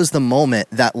 That was the moment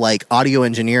that like audio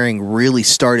engineering really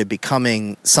started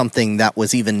becoming something that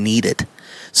was even needed.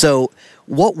 So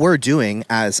what we're doing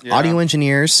as audio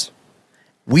engineers,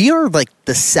 we are like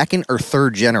the second or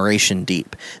third generation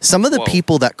deep. Some of the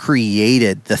people that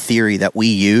created the theory that we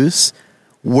use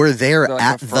were there like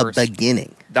at the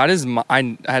beginning. That is,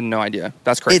 I had no idea.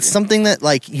 That's crazy. It's something that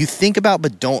like you think about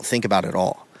but don't think about at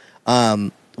all.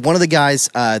 One of the guys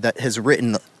that has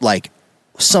written like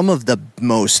some of the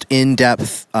most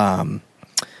in-depth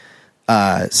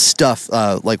stuff,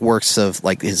 like works of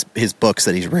like his books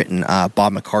that he's written,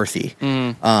 Bob McCarthy.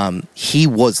 He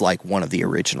was like one of the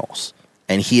originals.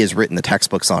 And he has written the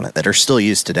textbooks on it that are still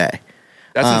used today.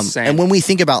 That's insane. And when we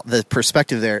think about the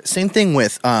perspective there, same thing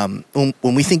with when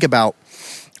we think about,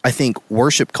 I think,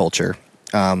 worship culture,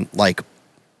 like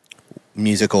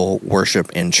musical worship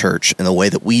in church and the way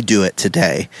that we do it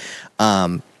today.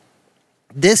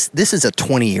 This is a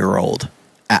 20-year-old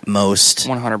at most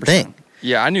 100% thing.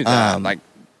 Yeah, I knew that. Like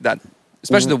that,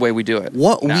 especially the way we do it.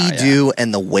 What we do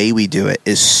and the way we do it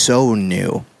is so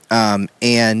new.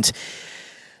 And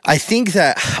I think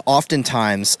that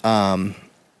oftentimes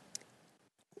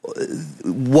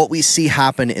what we see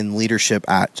happen in leadership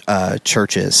at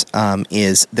churches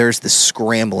is there's this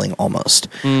scrambling almost.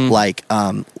 Like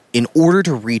in order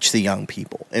to reach the young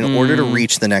people, in order to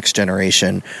reach the next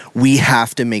generation, we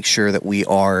have to make sure that we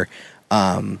are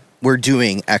we're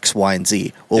doing X, Y, and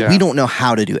Z. Well, we don't know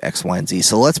how to do X, Y, and Z.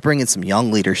 So let's bring in some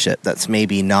young leadership that's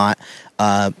maybe not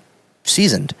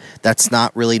seasoned, that's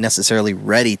not really necessarily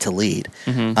ready to lead,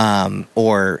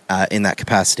 or in that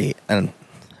capacity. And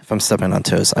if I'm stepping on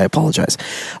toes, I apologize.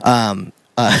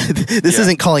 This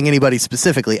isn't calling anybody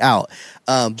specifically out,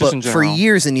 but for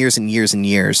years and years and years and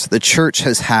years, the church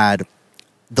has had,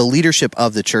 the leadership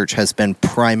of the church has been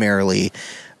primarily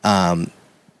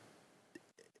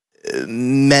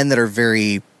men that are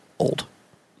very old.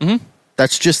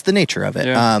 That's just the nature of it.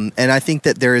 And I think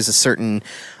that there is a certain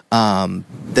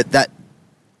that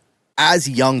as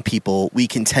young people, we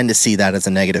can tend to see that as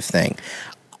a negative thing.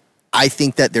 I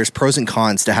think that there's pros and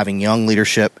cons to having young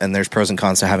leadership, and there's pros and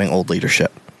cons to having old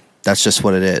leadership. That's just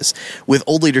what it is. With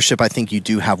old leadership, I think you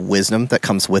do have wisdom that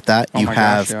comes with that. You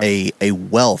have a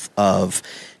wealth of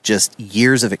just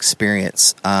years of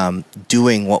experience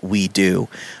doing what we do,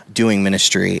 doing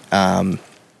ministry. And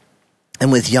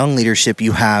with young leadership,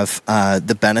 you have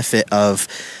the benefit of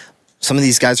some of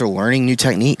these guys are learning new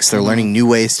techniques. They're learning new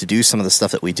ways to do some of the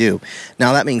stuff that we do.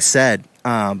 Now, that being said,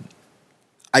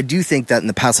 I do think that in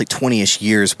the past like 20-ish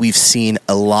years, we've seen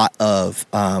a lot of,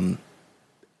 and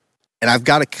I've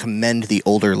got to commend the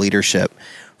older leadership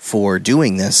for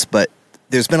doing this, but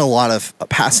there's been a lot of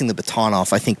passing the baton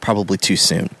off, I think probably too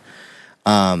soon,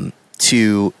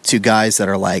 to guys that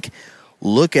are like,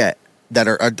 that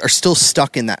are still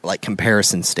stuck in that like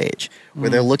comparison stage where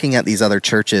they're looking at these other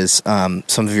churches, some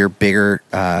of your bigger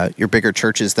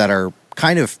churches that are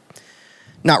kind of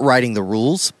not writing the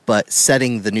rules, but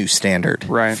setting the new standard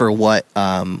for what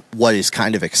is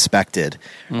kind of expected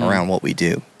around what we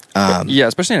do.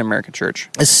 Especially in American church.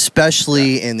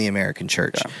 Especially in the American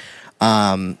church.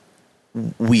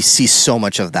 We see so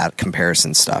much of that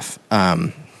comparison stuff.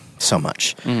 So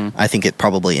much. I think it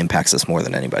probably impacts us more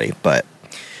than anybody, but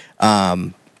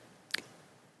so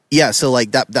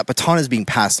like that baton is being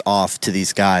passed off to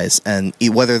these guys, and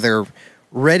whether they're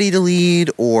ready to lead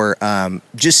or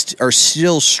just are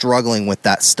still struggling with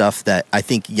that stuff that I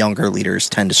think younger leaders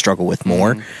tend to struggle with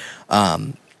more,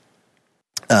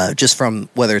 just from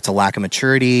whether it's a lack of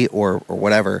maturity or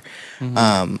whatever.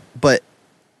 But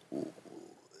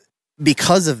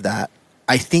because of that,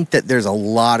 I think that there's a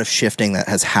lot of shifting that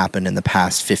has happened in the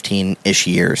past 15-ish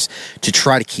years to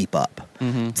try to keep up.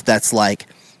 That's like,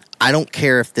 I don't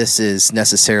care if this is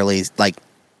necessarily like,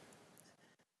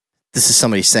 this is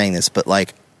somebody saying this, but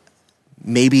like,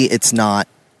 maybe it's not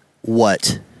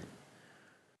what,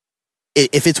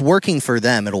 if it's working for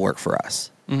them, it'll work for us.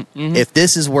 If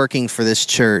this is working for this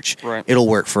church, it'll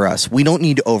work for us. We don't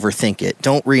need to overthink it.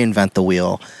 Don't reinvent the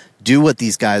wheel. do what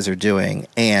these guys are doing,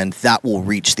 and that will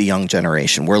reach the young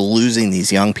generation. We're losing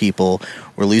these young people.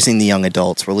 We're losing the young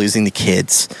adults. We're losing the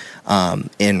kids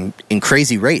in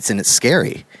crazy rates, and it's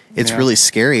scary. It's really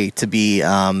scary to be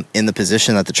in the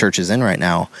position that the church is in right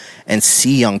now and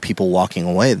see young people walking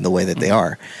away the way that they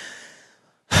are.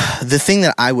 The thing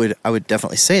that I would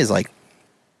definitely say is, like,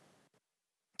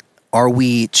 are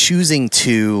we choosing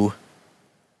to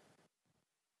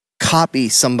copy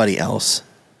somebody else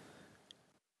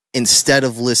instead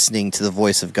of listening to the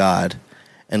voice of God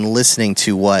and listening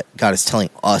to what God is telling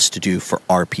us to do for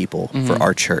our people, for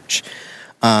our church?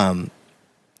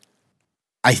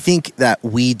 I think that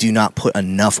we do not put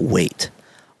enough weight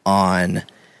on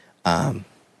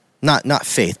not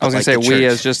faith. I was going to say we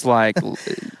as just like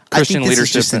Christian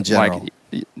leadership just in general.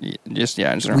 in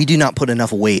general. We do not put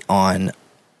enough weight on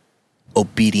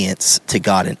obedience to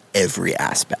God in every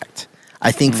aspect.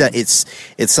 I think that it's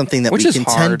something that Which we is can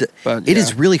hard, tend. but it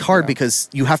is really hard because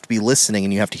you have to be listening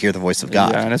and you have to hear the voice of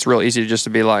God. Yeah, and it's real easy just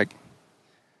to be like,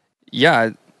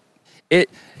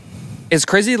 it's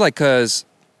crazy, like, because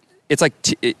it's like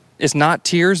it's not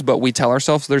tears, but we tell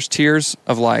ourselves there's tears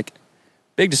of like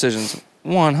big decisions,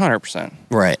 100%.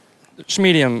 Right.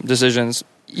 Medium decisions,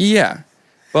 yeah,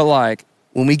 but like,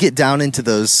 when we get down into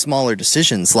those smaller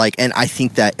decisions, like, and I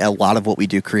think that a lot of what we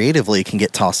do creatively can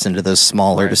get tossed into those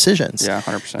smaller decisions. Yeah,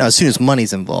 100%. Now, as soon as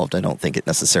money's involved, I don't think it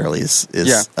necessarily is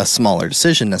a smaller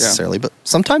decision necessarily, but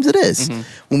sometimes it is.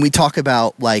 When we talk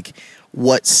about, like,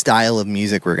 what style of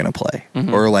music we're going to play,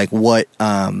 or like what,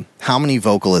 how many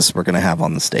vocalists we're going to have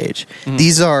on the stage.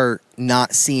 These are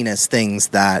not seen as things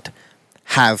that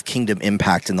have kingdom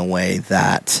impact in the way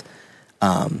that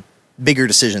bigger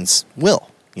decisions will,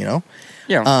 you know?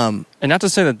 Yeah, and not to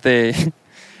say that they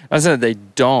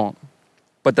don't,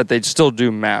 but that they still do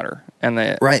matter, and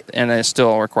they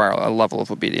still require a level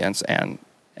of obedience and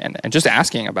just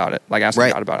asking about it, like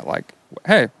asking God about it, like,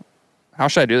 hey, how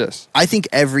should I do this? I think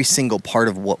every single part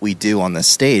of what we do on this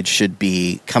stage should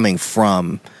be coming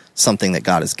from something that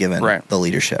God has given the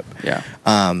leadership. Yeah,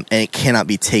 and it cannot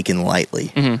be taken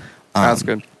lightly. That's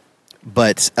good.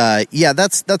 But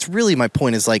that's really my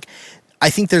point. Is like, I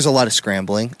think there's a lot of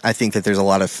scrambling. I think that there's a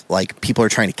lot of, like, people are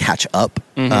trying to catch up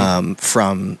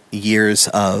from years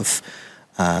of,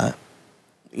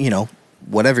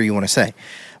 whatever you want to say.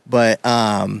 But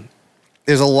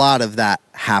there's a lot of that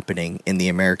happening in the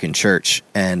American church.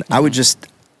 And I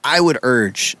would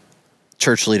urge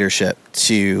church leadership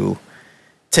to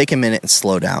take a minute and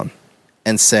slow down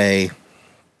and say,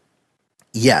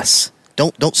 yes.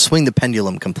 Don't swing the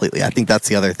pendulum completely. I think that's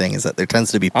the other thing, is that there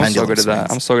tends to be pendulum swings. I'm so good at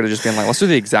that. I'm so good at just being like, let's do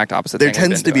the exact opposite there thing. There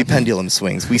tends to be pendulum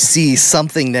swings. We see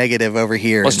something negative over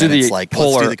here, let's do the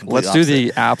polar. Let's do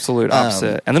the absolute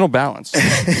opposite, and then it'll balance.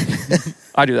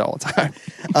 I do that all the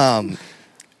time.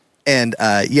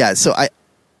 So I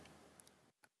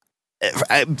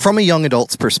from a young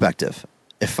adult's perspective,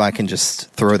 if I can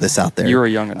just throw this out there. You're a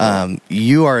young adult.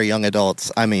 You are a young adult.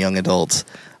 I'm a young adult.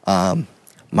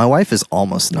 My wife is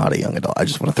almost not a young adult. I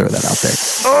just want to throw that out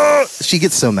there. She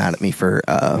gets so mad at me for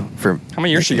how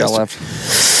many years she got left?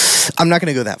 I'm not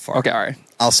going to go that far. Okay, all right.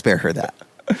 I'll spare her that.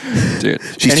 Dude,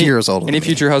 she's 2 years older. Any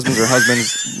future husbands or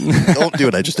husbands? Don't do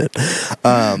what I just did.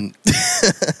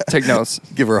 Take notes.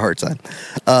 Give her a hard time.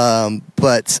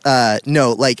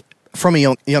 No, like, from a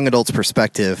young adult's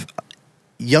perspective,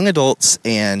 young adults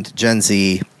and Gen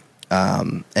Z,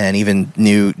 and even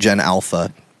new Gen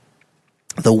Alpha,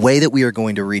 the way that we are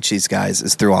going to reach these guys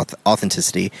is through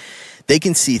authenticity. They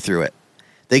can see through it.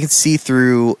 They can see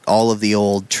through all of the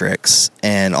old tricks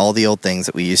and all the old things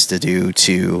that we used to do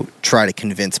to try to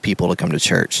convince people to come to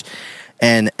church.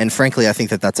 And frankly, I think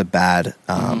that that's a bad,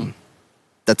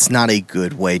 that's not a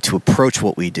good way to approach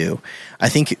what we do. I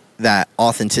think that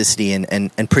authenticity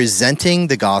and presenting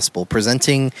the gospel,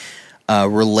 presenting a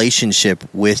relationship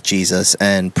with Jesus,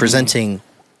 and presenting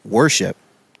worship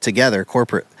together,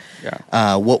 corporate,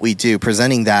 what we do,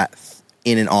 presenting that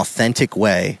in an authentic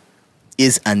way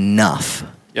is enough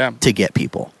to get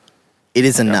people. It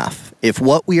is enough. If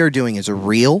what we are doing is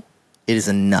real, it is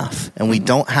enough. And we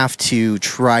don't have to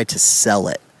try to sell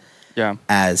it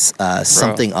as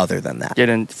something other than that. Get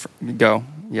in, go.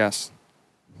 Yes.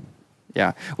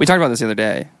 Yeah. We talked about this the other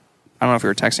day. I don't know if we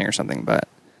were texting or something, but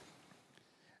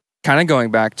kind of going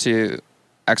back to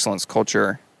excellence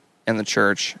culture in the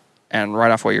church, and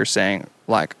right off what you're saying,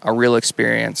 like a real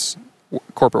experience,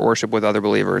 corporate worship with other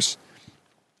believers.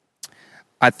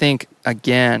 I think,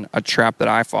 again, a trap that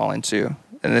I fall into,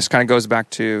 and this kind of goes back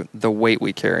to the weight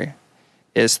we carry,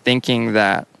 is thinking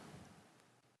that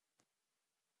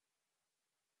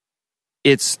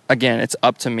it's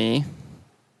up to me.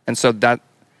 And so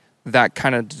that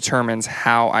kind of determines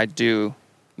how I do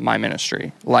my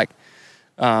ministry. Like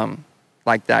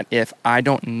that if I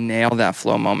don't nail that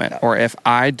flow moment, or if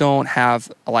I don't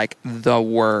have like the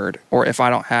word, or if I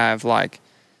don't have like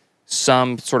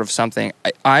some sort of something,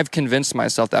 I've convinced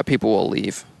myself that people will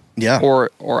leave. Yeah. Or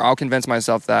I'll convince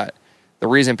myself that the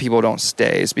reason people don't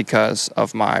stay is because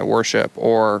of my worship,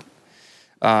 or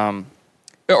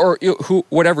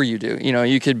whatever you do. You know,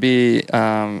 you could be,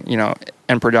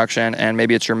 in production, and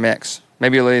maybe it's your mix.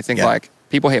 Maybe you really think like,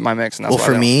 people hate my mix, and that's well,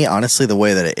 for me, honestly, the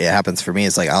way that it happens for me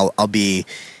is like I'll be,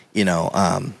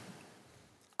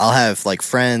 I'll have like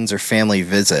friends or family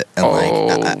visit,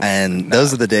 and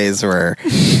those are the days where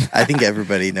I think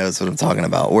everybody knows what I'm talking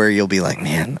about. Where you'll be like,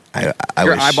 man, I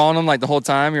you're wish, eyeballing them like the whole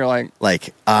time. You're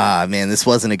like, man, this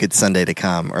wasn't a good Sunday to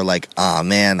come, or like,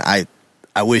 man, I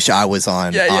wish I was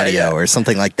on audio or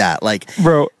something like that. Like,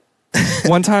 bro,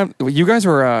 one time you guys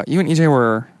were, you and EJ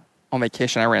were on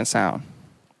vacation. I ran sound.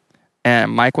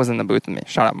 And Mike was in the booth with me.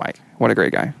 Shout out Mike. What a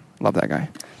great guy. Love that guy.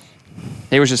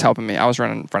 He was just helping me. I was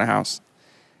running in front of house.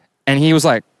 And he was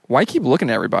like, why keep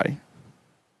looking at everybody?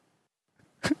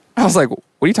 I was like, what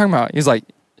are you talking about? He's like,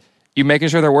 you making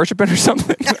sure they're worshiping or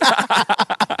something?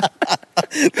 That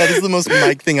is the most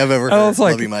Mike thing I've ever heard.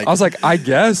 Love you, Mike. I was like, I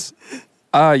guess.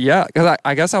 Yeah. Because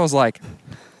I guess I was like,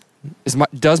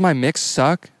 does my mix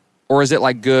suck? Or is it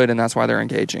like good and that's why they're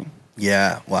engaging?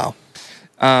 Yeah. Wow.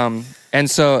 And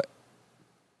so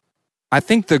I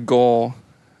think the goal,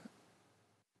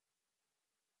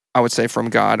 I would say from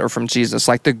God or from Jesus,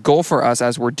 like the goal for us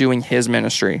as we're doing his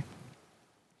ministry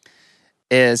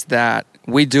is that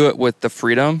we do it with the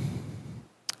freedom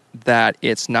that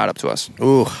it's not up to us.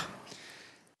 Ooh,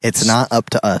 it's not up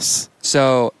to us.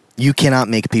 So you cannot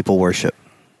make people worship.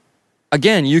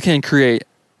 Again, you can create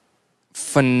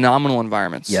phenomenal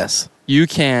environments. Yes. You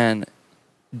can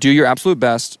do your absolute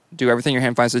best, do everything your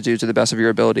hand finds to do to the best of your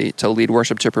ability, to lead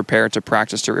worship, to prepare, to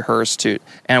practice, to rehearse,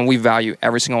 and we value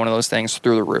every single one of those things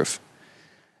through the roof.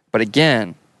 But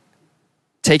again,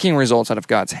 taking results out of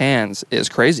God's hands is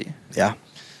crazy. Yeah.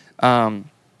 And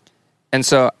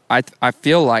so I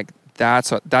feel like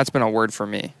that's been a word for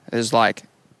me, is like,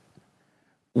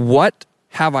 what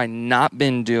have I not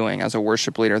been doing as a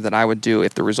worship leader that I would do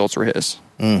if the results were his?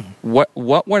 How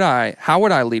would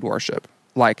I lead worship?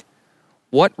 Like,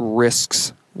 what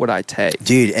risks would I take?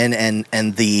 Dude,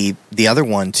 and the other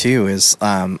one too is,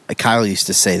 Kyle used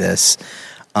to say this,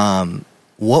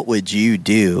 what would you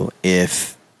do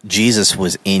if Jesus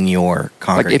was in your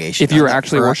congregation? Like if you were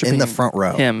actually worshiping in the front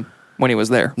row, him when he was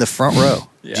there. The front row.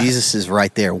 Yeah. Jesus is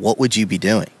right there. What would you be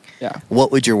doing? Yeah.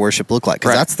 What would your worship look like?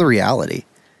 Because that's the reality.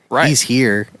 Right. He's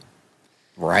here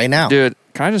right now. Dude,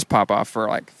 can I just pop off for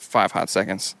like 5 hot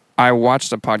seconds? I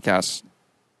watched a podcast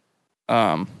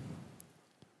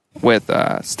with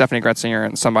Stephanie Gretzinger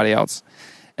and somebody else.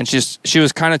 And she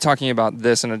was kind of talking about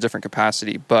this in a different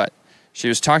capacity, but she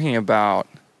was talking about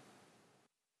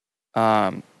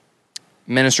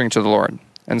ministering to the Lord.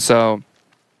 And so,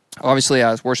 obviously,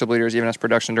 as worship leaders, even as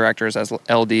production directors, as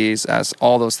LDs, as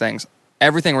all those things,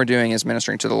 everything we're doing is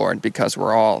ministering to the Lord because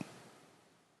we're all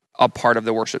a part of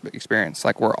the worship experience.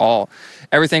 Like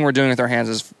everything we're doing with our hands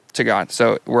is to God.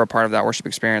 So we're a part of that worship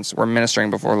experience. We're ministering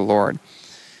before the Lord.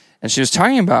 And she was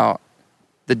talking about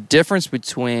the difference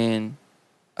between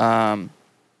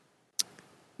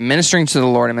ministering to the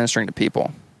Lord and ministering to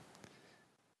people.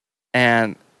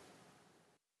 And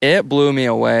it blew me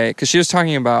away because she was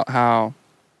talking about how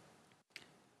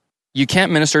you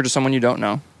can't minister to someone you don't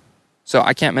know. So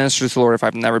I can't minister to the Lord if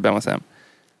I've never been with him.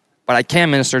 But I can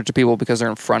minister to people because they're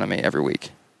in front of me every week.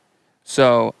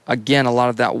 So again, a lot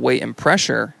of that weight and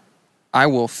pressure I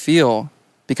will feel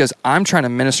because I'm trying to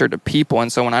minister to people.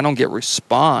 And so when I don't get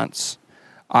response,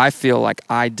 I feel like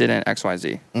I didn't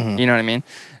XYZ. Mm-hmm. You know what I mean?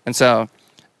 And so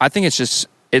I think it's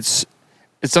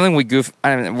something we we're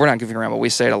not goofing around, but we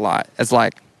say it a lot. It's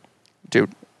like,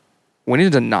 dude, we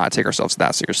need to not take ourselves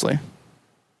that seriously.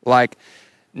 Like,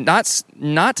 not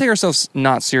take ourselves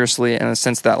not seriously in a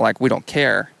sense that like we don't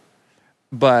care.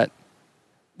 But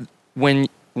when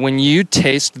you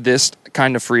taste this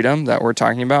kind of freedom that we're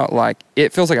talking about, like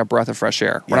it feels like a breath of fresh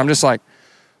air. When I'm just like,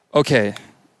 okay,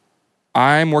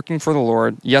 I'm working for the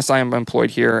Lord. Yes, I am employed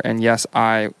here. And yes,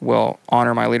 I will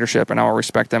honor my leadership and I will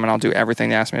respect them and I'll do everything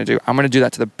they ask me to do. I'm going to do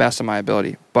that to the best of my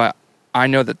ability. But I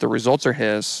know that the results are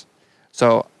his.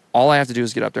 So all I have to do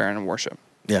is get up there and worship.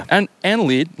 Yeah. And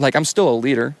lead. Like I'm still a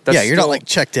leader. You're not like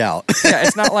checked out. Yeah,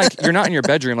 it's not like you're not in your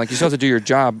bedroom. Like you still have to do your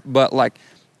job. But like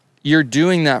you're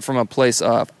doing that from a place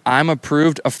of I'm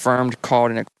approved, affirmed, called,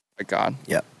 and equipped by God.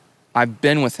 Yeah. I've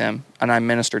been with him and I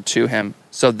ministered to him.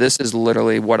 So this is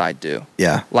literally what I do.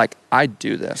 Yeah. Like, I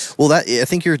do this. Well, I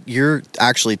think you're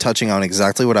actually touching on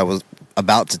exactly what I was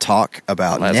about to talk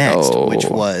about Let's next, go. which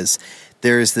was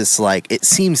there's this, like, it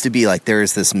seems to be like there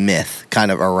is this myth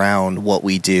kind of around what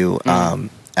we do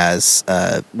as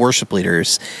worship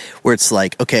leaders, where it's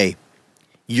like, okay,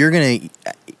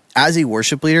 as a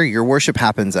worship leader, your worship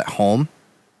happens at home,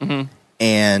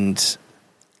 and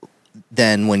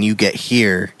then when you get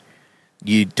here,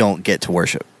 you don't get to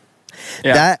worship.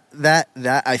 Yeah. That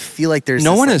I feel like there's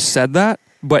no one has said that,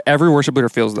 but every worship leader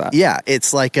feels that. Yeah,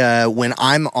 it's like when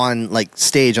I'm on like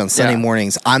stage on Sunday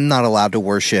mornings, I'm not allowed to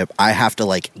worship. I have to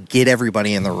like get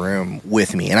everybody in the room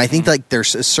with me, and I think like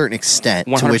there's a certain extent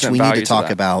to which we need to talk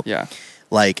about. Yeah,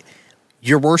 like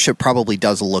your worship probably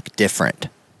does look different.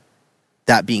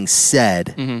 That being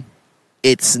said,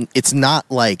 it's not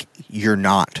like you're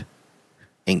not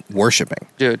worshiping,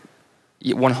 dude.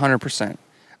 100%. And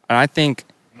I think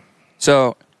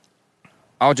so.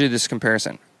 I'll do this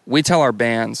comparison. We tell our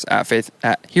bands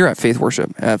here at Faith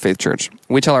Worship at Faith Church,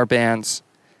 we tell our bands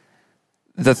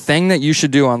the thing that you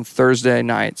should do on Thursday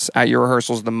nights at your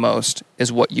rehearsals the most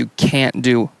is what you can't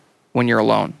do when you're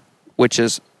alone, which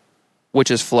is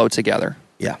flow together.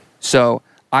 Yeah. So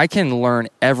I can learn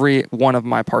every one of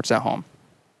my parts at home.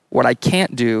 What I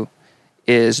can't do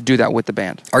is do that with the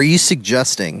band. Are you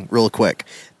suggesting, real quick,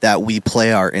 that we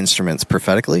play our instruments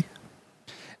prophetically?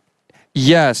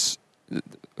 Yes.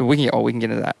 We can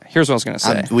get into that. Here's what I was going to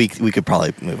say. We could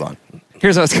probably move on.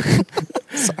 Here's what I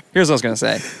was going to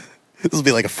say. This will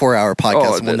be like a 4-hour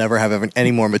podcast, and we'll never have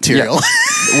any more material.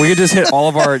 Yeah. We could just hit all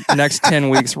of our next 10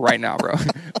 weeks right now, bro.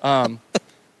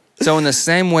 So in the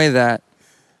same way that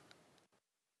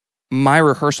my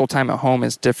rehearsal time at home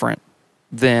is different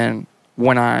than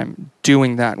when I'm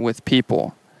doing that with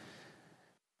people,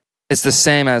 it's the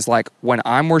same as like when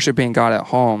I'm worshiping God at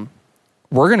home,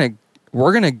 we're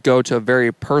gonna go to a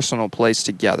very personal place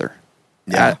together.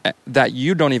 Yeah. That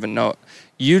you don't even know.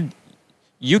 You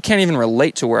can't even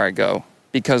relate to where I go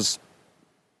because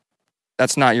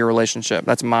that's not your relationship.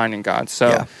 That's mine and God.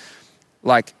 So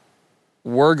like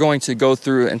we're going to go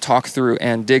through and talk through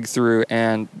and dig through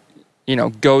and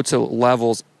go to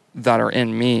levels that are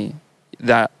in me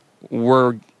that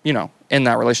we're in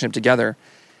that relationship together.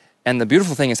 And the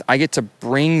beautiful thing is I get to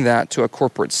bring that to a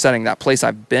corporate setting, that place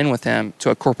I've been with him, to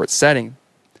a corporate setting,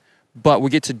 but we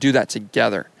get to do that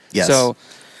together. Yes. So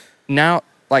now,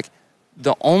 like,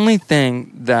 the only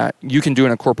thing that you can do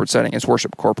in a corporate setting is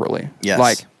worship corporately. Yes.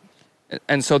 Like,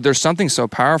 and so there's something so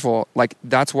powerful. Like,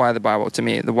 that's why the Bible, to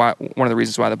me, one of the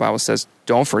reasons why the Bible says,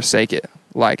 don't forsake it.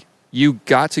 Like, you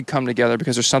got to come together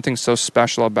because there's something so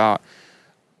special about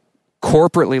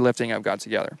corporately lifting up God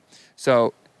together.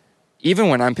 So even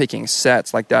when I'm picking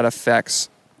sets, like that affects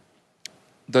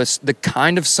the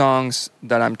kind of songs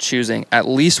that I'm choosing. At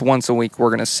least once a week, we're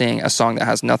going to sing a song that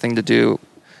has nothing to do.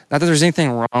 Not that there's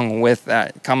anything wrong with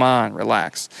that. Come on,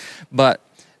 relax. But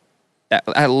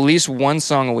at least one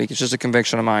song a week, it's just a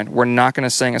conviction of mine. We're not going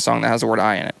to sing a song that has the word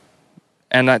I in it.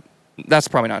 And that's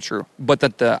probably not true. But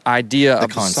that the idea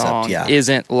of the song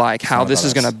isn't like how this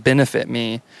is going to benefit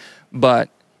me, but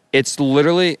it's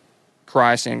literally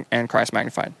Christ and Christ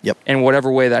magnified. Yep. In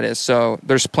whatever way that is. So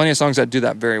there's plenty of songs that do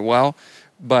that very well,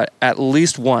 but at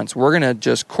least once we're going to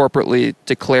just corporately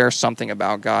declare something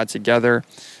about God together,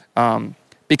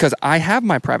 because I have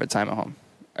my private time at home,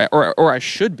 or I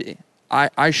should be.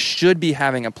 I should be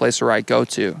having a place where I go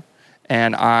to,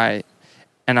 and I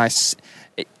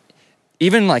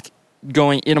even like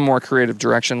going in a more creative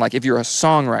direction. Like if you're a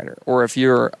songwriter or if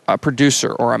you're a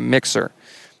producer or a mixer,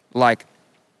 like,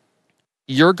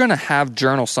 you're going to have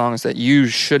journal songs that you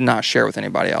should not share with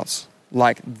anybody else.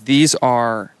 Like, these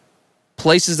are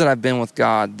places that I've been with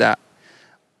God that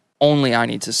only I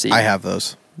need to see. I have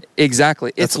those.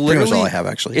 Exactly. That's pretty much all I have,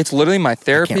 actually. It's literally my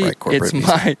therapy.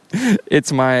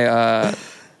 It's my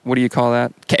what do you call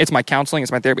that? It's my counseling.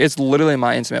 It's my therapy. It's literally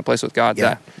my intimate place with God.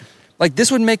 Yeah. That, like, this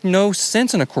would make no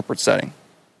sense in a corporate setting.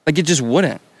 Like, it just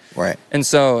wouldn't. Right. And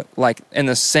so, like, in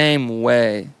the same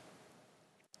way,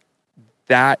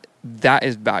 that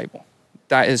is valuable.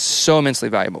 That is so immensely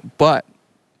valuable. But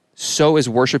so is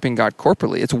worshiping God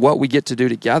corporately. It's what we get to do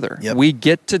together. Yep. We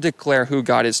get to declare who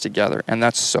God is together, and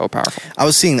that's so powerful. I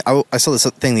saw this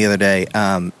thing the other day,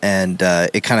 and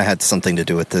it kind of had something to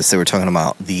do with this. They were talking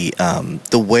about the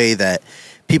way that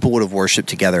people would have worshiped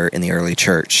together in the early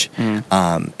church,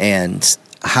 and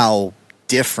how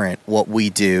different what we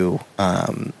do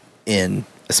in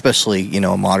especially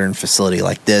a modern facility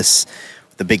like this,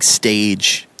 the big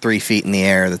stage 3 feet in the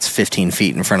air that's 15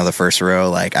 feet in front of the first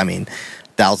row,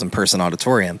 1,000-person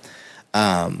auditorium.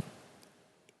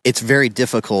 it's very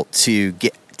difficult to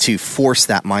force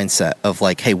that mindset of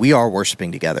like, hey, we are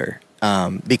worshiping together,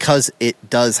 because it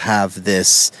does have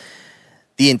this.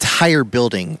 The entire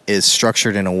building is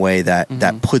structured in a way that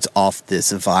puts off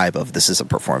this vibe of this is a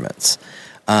performance,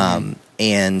 and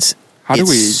how do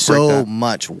we so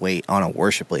much weight on a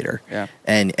worship leader,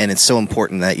 and it's so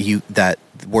important that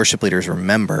worship leaders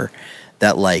remember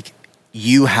that like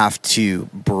you have to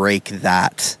break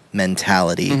that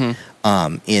mentality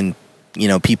in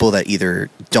people that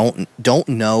either don't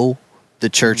know the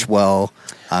church well,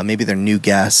 maybe they're new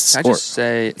guests. I just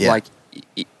say like.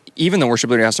 Even the worship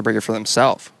leader has to break it for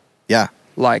themselves. Yeah.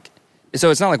 Like,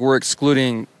 so it's not like we're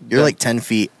excluding... You're like 10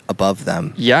 feet above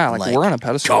them. Yeah, like we're on a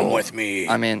pedestal. Come with me.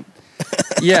 I mean,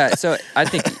 yeah, so I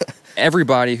think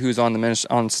everybody who's on the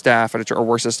on staff at a church or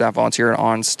works as staff volunteer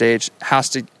on stage has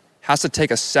to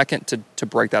take a second to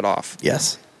break that off.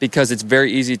 Yes. Because it's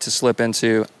very easy to slip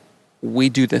into, we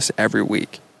do this every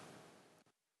week.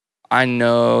 I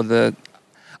know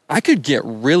I could get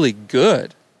really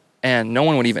good and no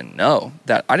one would even know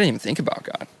that I didn't even think about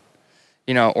God,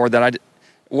 or that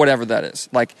whatever that is.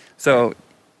 Like, so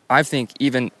I think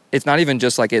it's not even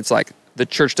just like, it's like the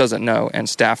church doesn't know and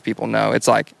staff people know. It's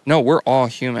like, no, we're all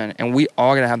human and we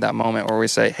all got to have that moment where we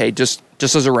say, hey, just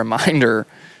as a reminder,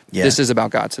 this is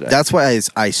about God today. That's why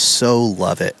I so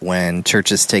love it when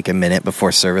churches take a minute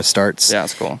before service starts. Yeah,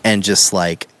 it's cool. And just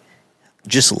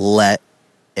let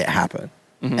it happen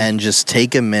and just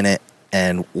take a minute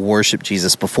and worship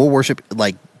Jesus before worship,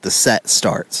 like the set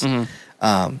starts.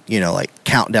 Like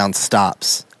countdown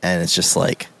stops, and it's just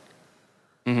like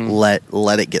let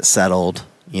it get settled.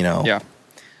 Yeah,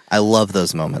 I love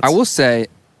those moments. I will say,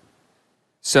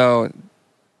 so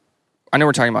I know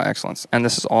we're talking about excellence, and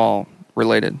this is all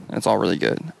related, and it's all really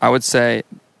good. I would say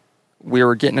we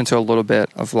were getting into a little bit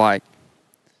of like,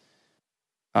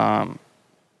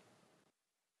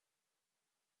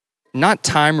 not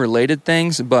time-related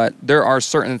things, but there are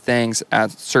certain things at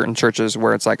certain churches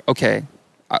where it's like, okay,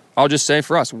 I'll just say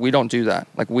for us, we don't do that.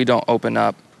 Like, we don't open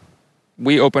up.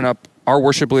 We open up our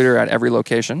worship leader at every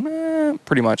location,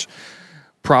 pretty much,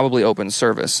 probably opens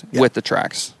service with the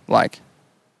tracks. Like,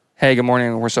 hey, good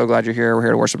morning. We're so glad you're here. We're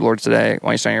here to worship the Lord today. Why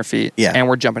don't you stand on your feet? Yeah. And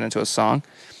we're jumping into a song.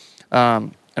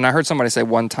 And I heard somebody say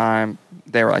one time,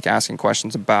 they were like asking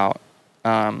questions about,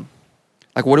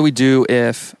 like, what do we do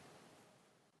if,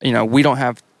 we don't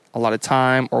have a lot of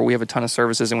time or we have a ton of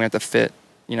services and we have to fit,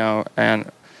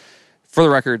 and for the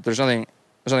record, there's nothing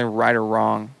right or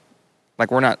wrong.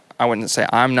 Like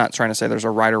I'm not trying to say there's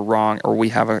a right or wrong or we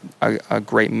have a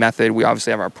great method. We obviously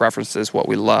have our preferences, what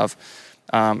we love.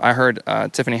 I heard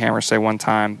Tiffany Hammer say one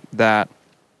time that,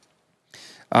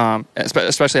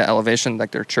 especially at Elevation,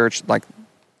 like their church, like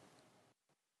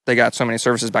they got so many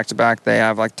services back to back. They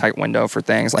have like tight window for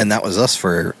things. Like, and that was us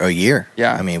for a year.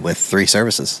 Yeah. I mean, with 3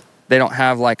 services. They don't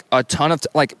have like a ton of,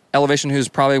 like Elevation, who's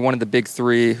probably one of the big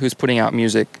 3 who's putting out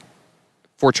music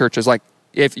for churches. Like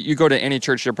if you go to any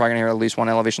church, you're probably gonna hear at least one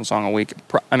Elevation song a week.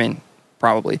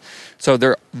 Probably. So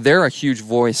they're a huge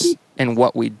voice in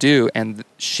what we do. And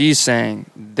she's saying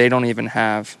they don't even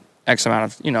have X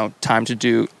amount of, time to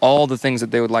do all the things that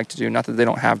they would like to do. Not that they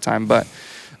don't have time, but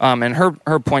and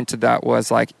her point to that was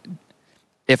like,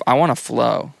 if I want to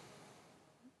flow,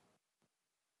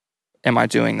 am I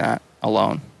doing that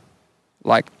alone?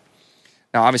 Like,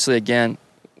 now obviously again,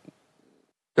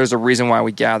 there's a reason why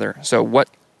we gather. So what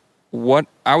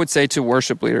I would say to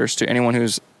worship leaders, to anyone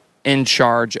who's in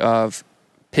charge of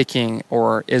picking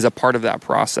or is a part of that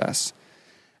process,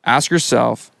 ask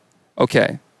yourself,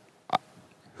 okay,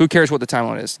 who cares what the time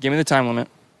limit is? Give me the time limit.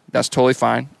 That's totally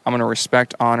fine. I'm going to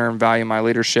respect, honor, and value my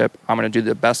leadership. I'm going to do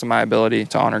the best of my ability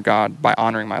to honor God by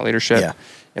honoring my leadership. Yeah.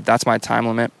 If that's my time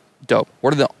limit, dope.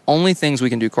 What are the only things we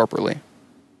can do corporately?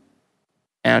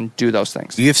 And do those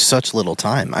things. You have such little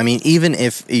time. I mean, even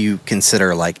if you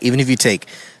consider, like, even if you take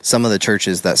some of the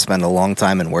churches that spend a long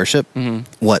time in worship,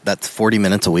 that's 40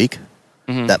 minutes a week?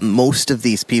 That most of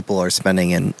these people are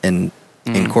spending in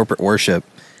corporate worship.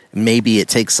 Maybe it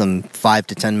takes them 5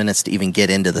 to 10 minutes to even get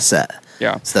into the set.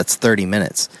 Yeah. So that's 30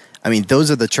 minutes. I mean,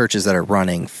 those are the churches that are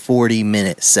running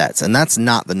 40-minute sets, and that's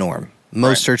not the norm.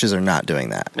 Most churches are not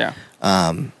doing that. Yeah.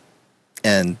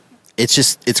 And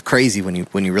it's crazy when you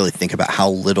really think about how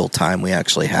little time we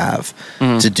actually have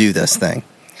to do this thing.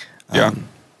 Yeah.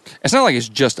 It's not like it's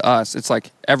just us. It's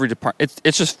like every department.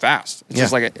 It's just fast. It's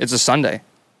just like it's a Sunday.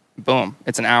 Boom.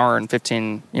 It's an hour and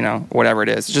 15, whatever it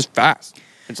is. It's just fast.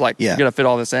 It's like, you got to fit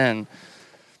all this in.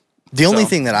 The only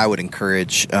thing that I would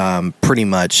encourage pretty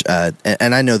much,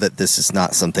 and I know that this is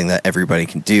not something that everybody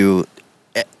can do.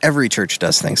 Every church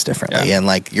does things differently. Yeah. And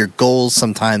like your goals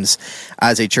sometimes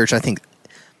as a church, I think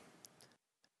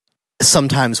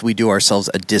sometimes we do ourselves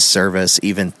a disservice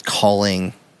even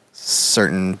calling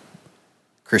certain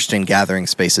Christian gathering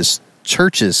spaces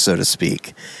churches, so to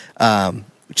speak.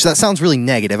 Which that sounds really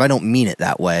negative. I don't mean it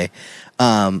that way.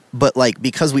 But like,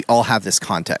 because we all have this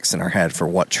context in our head for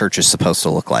what church is supposed to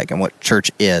look like and what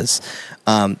church is,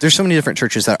 there's so many different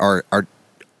churches that are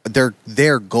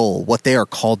their goal, what they are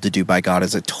called to do by God,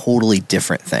 is a totally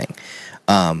different thing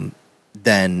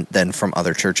than from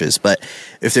other churches. But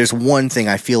if there's one thing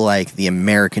I feel like the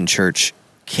American church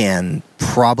can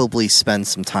probably spend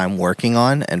some time working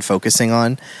on and focusing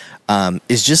on,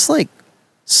 is just like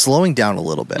slowing down a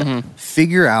little bit.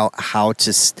 Figure out how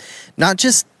to not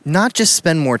just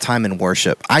spend more time in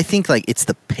worship. I think like it's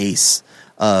the pace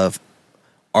of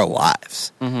our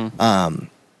lives.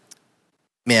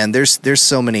 Man, there's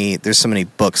so many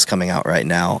books coming out right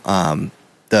now.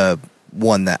 The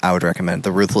one that I would recommend,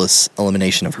 The Ruthless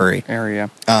Elimination of Hurry. Area.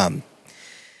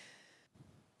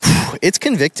 It's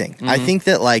convicting. I think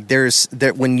that like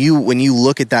when you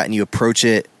look at that and you approach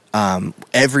it,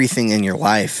 everything in your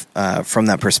life from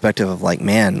that perspective of like,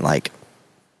 man, like,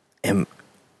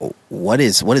 what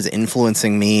is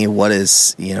influencing me? What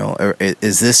is,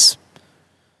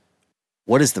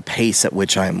 what is the pace at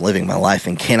which I am living my life,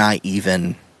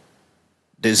 and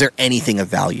is there anything of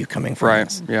value coming from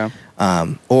this? Yeah.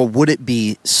 Or would it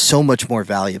be so much more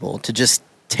valuable to just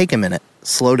take a minute,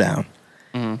 slow down,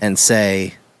 and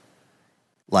say,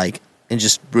 like, and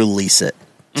just release it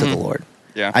to the Lord?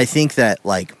 Yeah. I think that,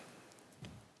 like,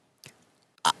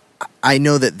 I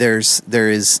know that there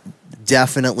is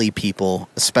definitely people,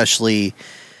 especially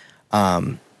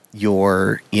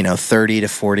your 30 to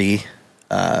 40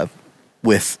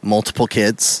 with multiple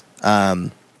kids.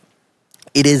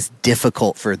 It is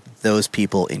difficult for those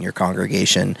people in your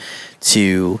congregation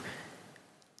to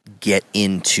get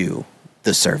into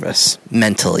the service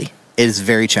mentally. It is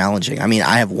very challenging. I mean,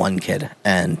 I have one kid,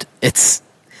 and it's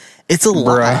a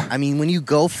lot. I mean, when you're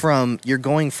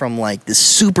going from like this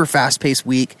super fast-paced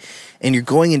week, and you're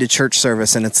going into church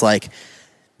service, and it's like,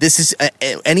 this is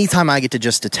anytime I get to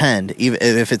just attend, even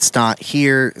if it's not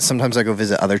here. Sometimes I go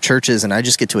visit other churches, and I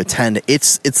just get to attend.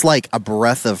 It's like a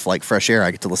breath of like fresh air.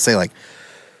 I get to say like,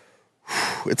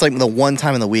 it's like the one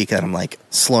time in the week that I'm like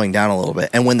slowing down a little bit.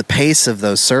 And when the pace of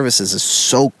those services is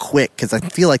so quick, because I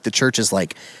feel like the church is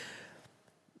like,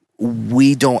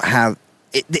 we don't have.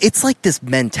 It's like this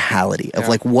mentality of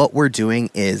like what we're doing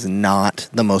is not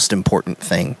the most important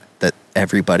thing that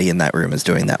everybody in that room is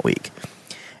doing that week.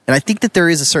 And I think that there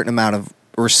is a certain amount of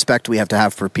respect we have to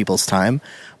have for people's time,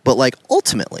 but like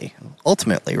ultimately,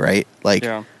 right? Like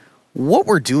what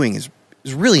we're doing is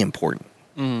really important.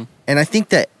 And I think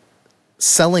that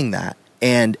selling that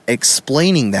and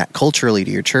explaining that culturally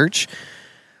to your church,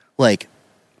 like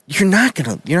you're not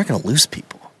gonna lose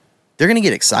people. They're gonna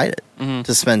get excited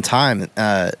to spend time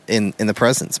in the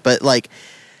presence. But like,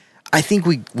 I think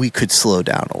we could slow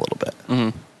down a little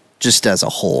bit, just as a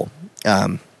whole.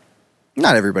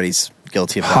 Not everybody's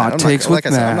guilty of that. Hot takes with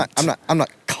Matt. I'm not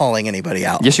calling anybody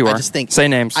out. Yes, you are. I just think, say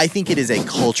names. I think it is a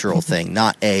cultural thing,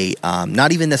 not a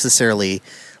not even necessarily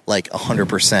like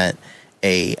 100%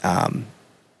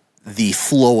 the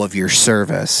flow of your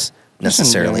service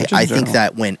necessarily. I think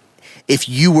that if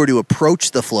you were to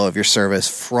approach the flow of your service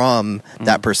from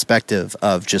that perspective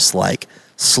of just like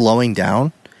slowing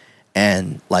down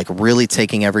and like really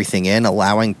taking everything in,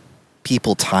 allowing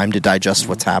people time to digest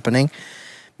what's happening,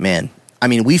 man. I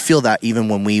mean, we feel that even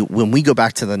when we go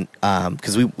back to the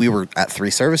because we were at 3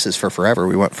 services for forever.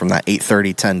 We went from that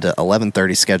 8:30, 10 to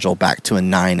 11:30 schedule back to a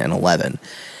 9 and 11,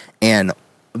 and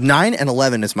 9 and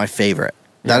 11 is my favorite.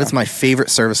 That is my favorite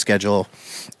service schedule.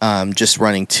 Just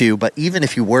running 2, but even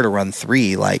if you were to run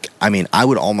 3, like, I mean, I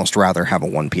would almost rather have a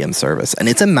 1 p.m. service, and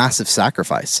it's a massive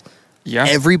sacrifice. Yeah,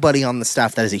 everybody on the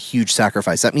staff, that is a huge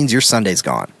sacrifice. That means your Sunday's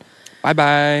gone.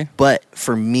 Bye. But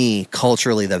for me,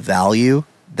 culturally, the value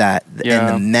that and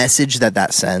the message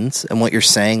that sends, and what you're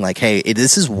saying, like, hey,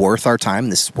 this is worth our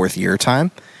time. This is worth your time,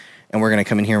 and we're going to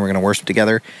come in here and we're going to worship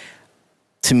together.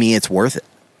 To me, it's worth it.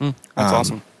 That's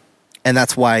awesome. And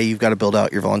that's why you've got to build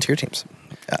out your volunteer teams.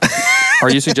 Are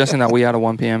you suggesting that we add a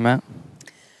 1 p.m., Matt?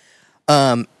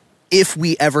 If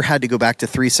we ever had to go back to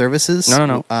 3 services.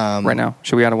 No. Right now.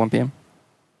 Should we add a 1 p.m.?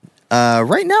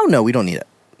 Right now, no, we don't need it.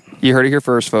 You heard it here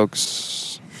first,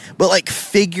 folks. But like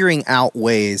figuring out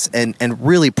ways and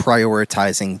really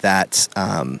prioritizing that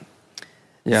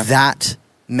that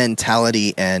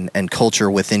mentality and culture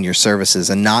within your services,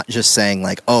 and not just saying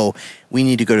like, oh, we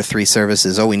need to go to 3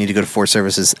 services, oh, we need to go to 4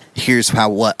 services, here's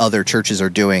what other churches are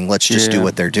doing, let's just do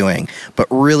what they're doing, but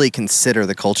really consider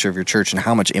the culture of your church and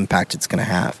how much impact it's going to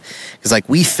have. Because like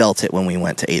we felt it when we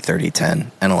went to 8:30,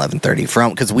 10, and 11:30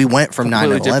 because we went from 9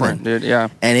 to 11, dude, yeah,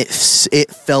 and it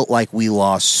felt like we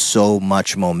lost so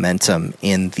much momentum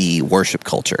in the worship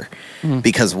culture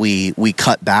because we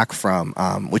cut back from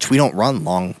which we don't run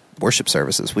long worship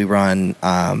services. We run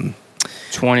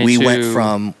 22.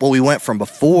 We went from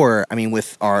before, I mean,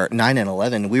 with our 9 and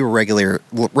 11, we were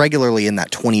regularly in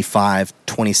that 25,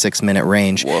 26 minute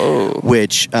range. Whoa.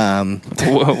 Which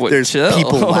there's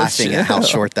people laughing at how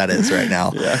short that is right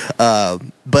now. Yeah.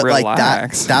 But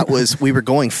Relax. like that was, we were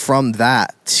going from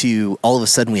that to all of a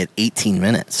sudden we had 18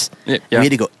 minutes. Yeah. We had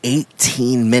to go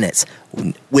 18 minutes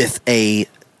with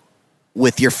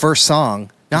your first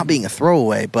song not being a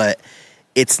throwaway, but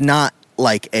it's not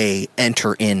like a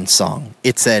enter in song.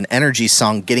 It's an energy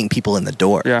song getting people in the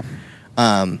door. Yeah.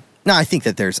 No, I think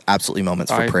that there's absolutely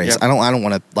moments for praise. Yeah. I don't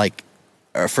want to like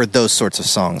for those sorts of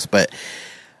songs, but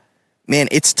man,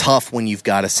 it's tough when you've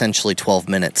got essentially 12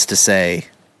 minutes to say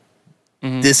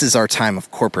this is our time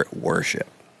of corporate worship.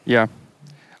 Yeah.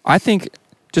 I think,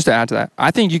 just to add to that,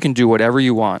 I think you can do whatever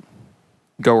you want,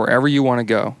 go wherever you want to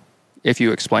go, if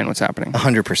you explain what's happening.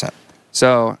 100%.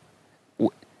 So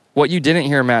what you didn't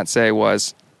hear Matt say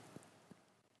was,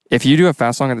 if you do a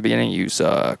fast song at the beginning, you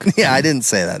suck. Yeah, I didn't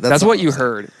say that. That's what you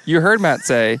heard. You heard Matt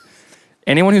say,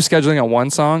 anyone who's scheduling a one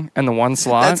song and the one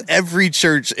slot. That's every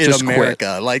church in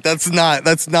America. Quit. Like that's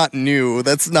not new.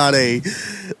 That's not a.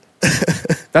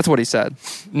 That's what he said.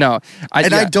 No, I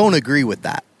don't agree with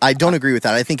that. I don't agree with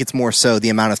that. I think it's more so the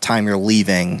amount of time you're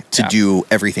leaving to do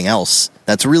everything else.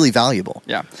 That's really valuable.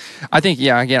 Yeah, I think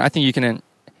you can.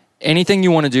 Anything you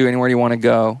want to do, anywhere you want to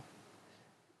go,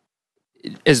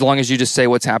 as long as you just say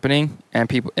what's happening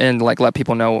and like let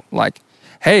people know, like,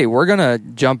 hey, we're gonna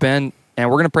jump in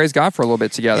and we're gonna praise God for a little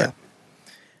bit together.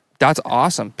 Yeah. That's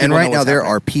awesome. And right now there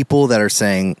are people that are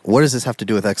saying, what does this have to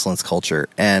do with excellence culture?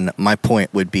 And my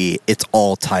point would be, it's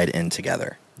all tied in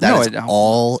together. That is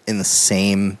all in the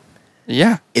same.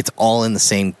 Yeah, it's all in the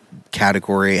same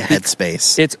category,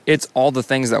 headspace. It's all the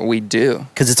things that we do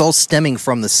because it's all stemming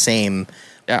from the same.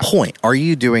 Point. Are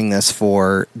you doing this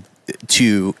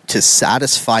to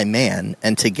satisfy man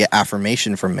and to get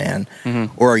affirmation from man,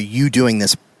 or are you doing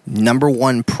this number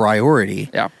one priority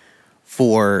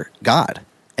for God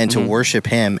and to worship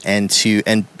Him and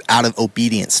out of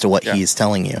obedience to what He's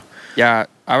telling you? Yeah,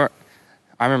 I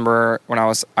remember when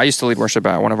I used to lead worship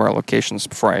at one of our locations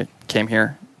before I came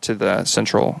here to the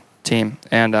central team,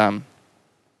 and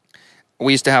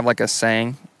we used to have like a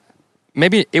saying.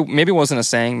 Maybe it wasn't a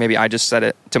saying. Maybe I just said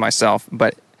it to myself,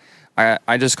 but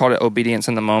I just called it obedience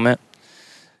in the moment.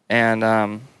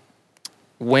 And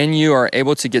when you are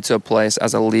able to get to a place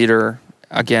as a leader,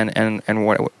 again, and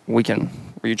what we can...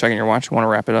 Were you checking your watch? Want to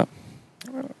wrap it up?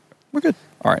 We're good.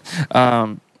 All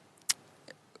right.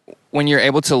 When you're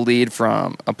able to lead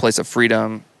from a place of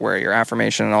freedom where your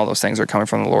affirmation and all those things are coming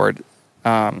from the Lord,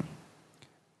 I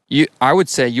would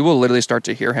say you will literally start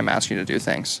to hear Him ask you to do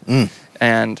things.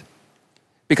 And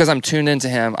because I'm tuned into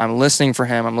Him, I'm listening for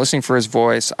Him, I'm listening for His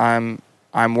voice, I'm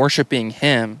worshiping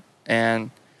Him, and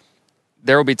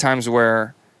there will be times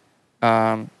where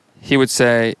He would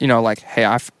say, like,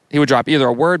 hey, he would drop either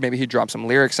a word, maybe he'd drop some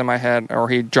lyrics in my head, or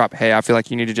he'd drop, hey, I feel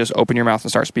like you need to just open your mouth and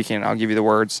start speaking, and I'll give you the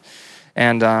words.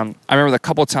 And I remember the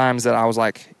couple times that I was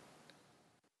like,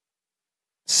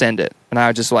 send it, and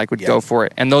I just like would go for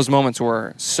it. And those moments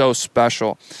were so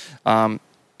special.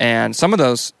 And some of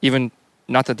those even...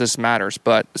 Not that this matters,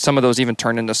 but some of those even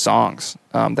turned into songs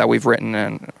that we've written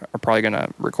and are probably going to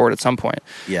record at some point.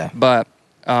 Yeah. But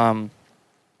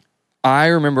I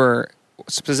remember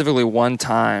specifically one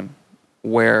time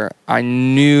where I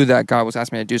knew that God was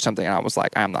asking me to do something, and I was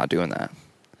like, I'm not doing that.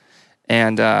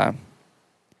 And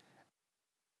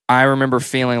I remember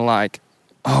feeling like,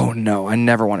 oh no, I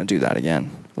never want to do that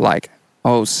again. Like,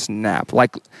 oh snap.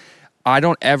 Like, I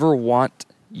don't ever want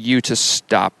you to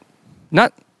stop.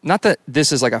 Not that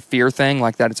this is like a fear thing,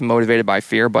 like that it's motivated by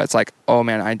fear, but it's like, oh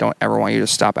man, I don't ever want you to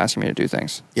stop asking me to do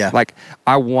things. Yeah. Like,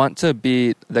 I want to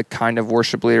be the kind of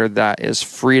worship leader that is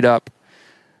freed up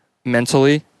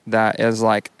mentally, that is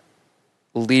like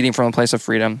leading from a place of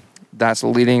freedom, that's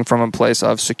leading from a place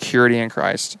of security in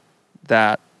Christ,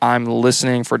 that I'm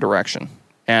listening for direction,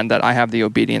 and that I have the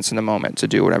obedience in the moment to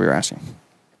do whatever you're asking.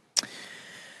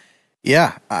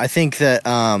 Yeah, I think that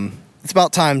it's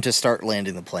about time to start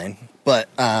landing the plane. But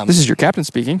this is your captain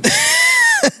speaking. The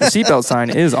seatbelt sign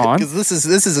is on. Because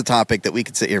this is a topic that we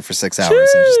could sit here for 6 hours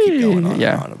and just keep going on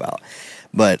and on about.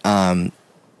 But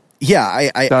yeah,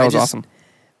 That was awesome.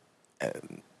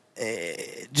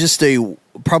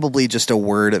 Probably just a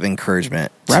word of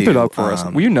encouragement. Wrap it up for us.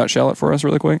 Will you nutshell it for us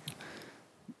really quick?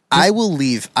 I will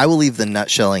leave the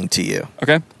nutshelling to you.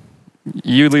 Okay.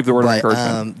 You leave the word of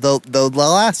encouragement. The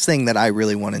last thing that I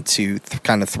really wanted to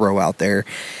kind of throw out there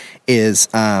is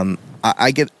I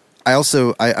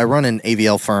run an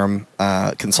AVL firm,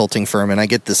 consulting firm, and I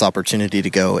get this opportunity to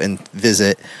go and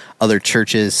visit other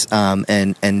churches,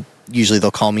 and usually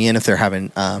they'll call me in if they're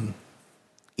having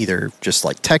either just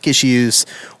like tech issues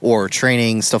or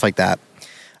training, stuff like that,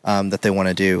 that they want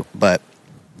to do. But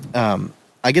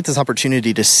I get this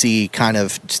opportunity to see kind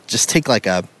of just take like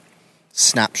a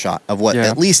snapshot of what,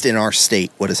 at least in our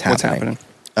state, what is happening.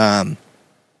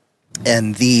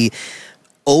 And the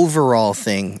overall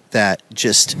thing that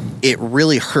just, it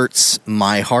really hurts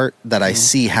my heart that I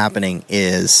see happening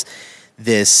is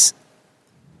this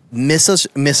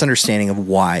misunderstanding of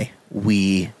why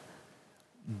we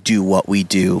do what we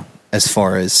do as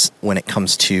far as when it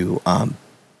comes to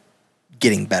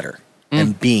getting better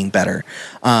and being better.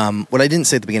 What I didn't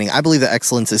say at the beginning, I believe that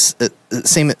excellence is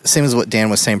same as what Dan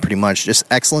was saying pretty much. Just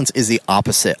excellence is the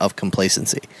opposite of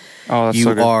complacency. Oh, that's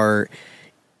so good.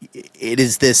 It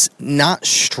is this not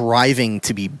striving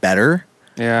to be better,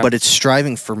 but it's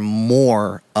striving for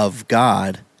more of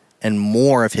God and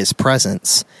more of His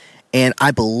presence. And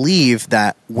I believe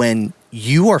that when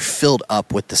you are filled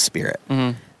up with the Spirit,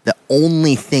 the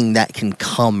only thing that can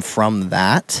come from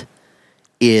that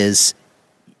is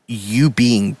you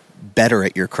being better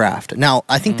at your craft. Now,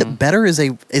 I think that better is a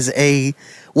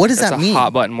what does that mean? That's a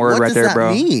hot button word right there, bro.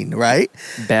 What does that mean, right?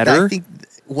 Better?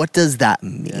 What does that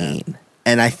mean? Yeah.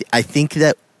 And I think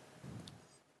that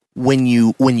when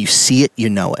you see it, you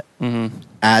know it.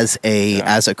 As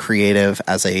a creative,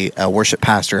 as a worship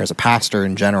pastor, as a pastor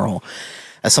in general,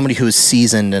 as somebody who is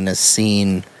seasoned and has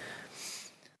seen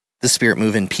the Spirit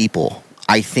move in people,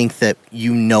 I think that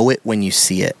you know it when you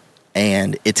see it.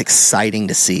 And it's exciting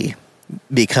to see,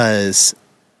 because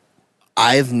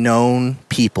I've known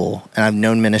people and I've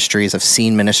known ministries, I've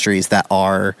seen ministries that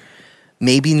are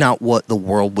maybe not what the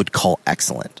world would call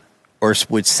excellent, or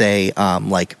would say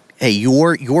like, hey,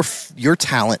 your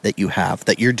talent that you have,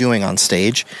 that you're doing on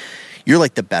stage, you're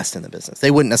like the best in the business. They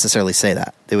wouldn't necessarily say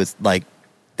that. It was like,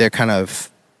 they're kind of,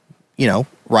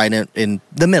 right in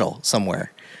the middle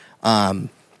somewhere.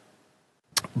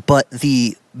 But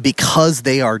because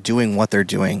they are doing what they're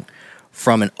doing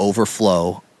from an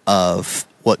overflow of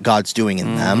what God's doing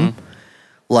in them,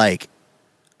 like,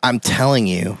 I'm telling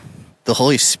you, the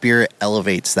Holy Spirit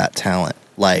elevates that talent,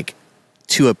 like,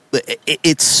 to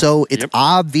it's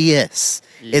obvious.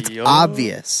 It's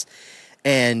obvious.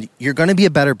 And you're going to be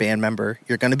a better band member.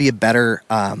 You're going to be a better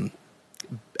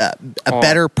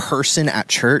better person at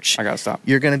church. I got to stop.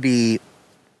 You're going to be,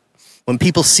 when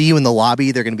people see you in the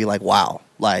lobby, they're going to be like, wow,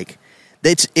 like,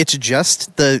 it's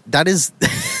just that's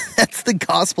the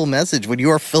gospel message. When you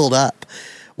are filled up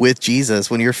with Jesus,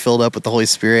 when you're filled up with the Holy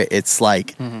Spirit, it's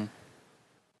like,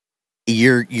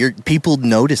 people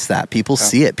notice that, people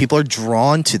see it, people are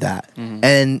drawn to that.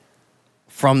 And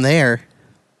from there,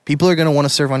 people are going to want to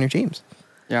serve on your teams.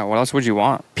 Yeah. What else would you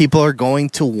want? People are going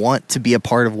to want to be a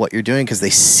part of what you're doing because they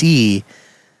see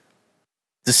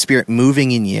the Spirit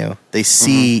moving in you. They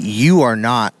see you are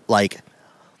not like,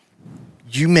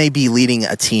 you may be leading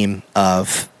a team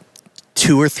of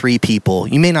 2 or 3 people.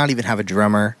 You may not even have a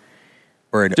drummer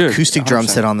or an acoustic 100%. Drum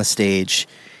set on the stage.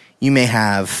 You may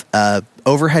have a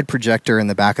overhead projector in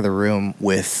the back of the room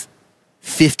with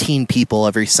 15 people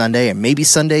every Sunday, and maybe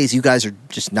Sundays you guys are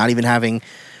just not even having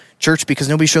church because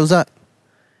nobody shows up.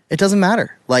 It doesn't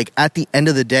matter. Like, at the end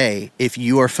of the day, if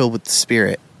you are filled with the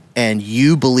Spirit and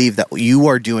you believe that you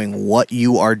are doing what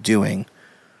you are doing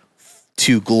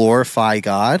to glorify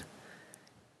God,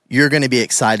 you're going to be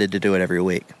excited to do it every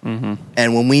week. And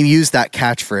when we use that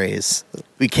catchphrase,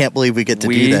 we can't believe we get to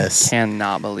do this. We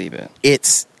cannot believe it.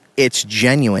 It's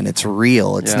genuine. It's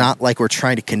real. It's not like we're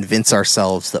trying to convince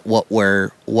ourselves that what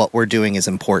we're doing is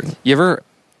important. You ever?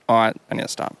 Oh, I need to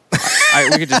stop.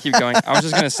 We could just keep going. I was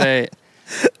just going to say,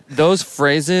 those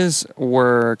phrases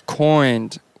were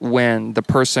coined when the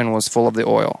person was full of the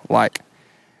oil. Like,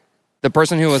 the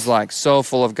person who was like so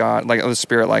full of God, like of the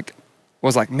Spirit, like,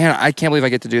 was like, man, I can't believe I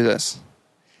get to do this.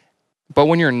 But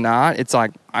when you're not, it's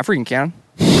like, I freaking can.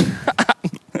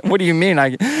 What do you mean?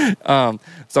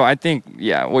 So I think,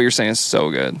 what you're saying is so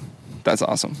good. That's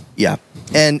awesome. Yeah.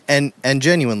 And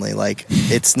genuinely, like,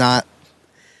 it's not,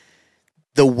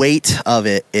 the weight of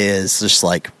it is just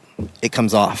like, it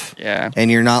comes off. Yeah.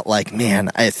 And you're not like, man,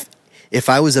 if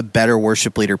I was a better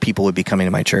worship leader, people would be coming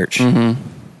to my church.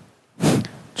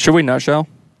 Should we nutshell?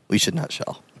 We should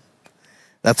nutshell.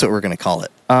 That's what we're going to call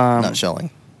it.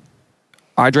 Nutshelling.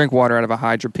 I drank water out of a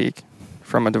Hydro Peak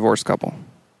from a divorced couple.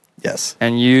 Yes.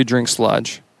 And you drink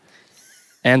sludge.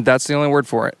 And that's the only word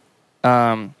for it.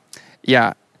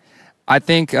 Yeah. I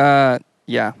think, yeah.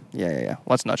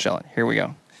 Let's nutshell it. Here we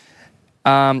go.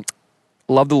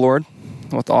 Love the Lord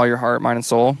with all your heart, mind, and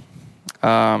soul.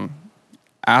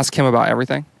 Ask him about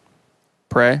everything.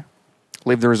 Pray.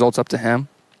 Leave the results up to him.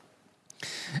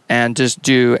 And just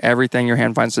do everything your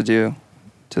hand finds to do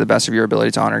to the best of your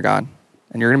ability to honor God.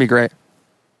 And you're going to be great.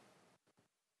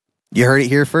 You heard it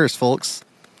here first, folks.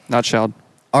 Nutshelled.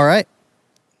 All right.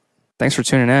 Thanks for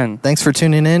tuning in. Thanks for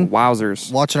tuning in.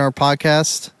 Wowzers. Watching our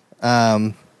podcast.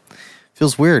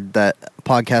 Feels weird that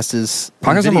podcast is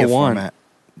podcast in video number 1 format.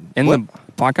 The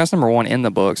podcast number 1 in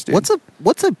the books, dude.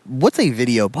 What's a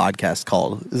video podcast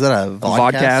called? Is that a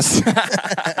vodcast?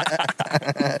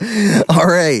 All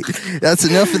right. That's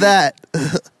enough of that.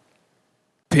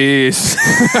 Peace.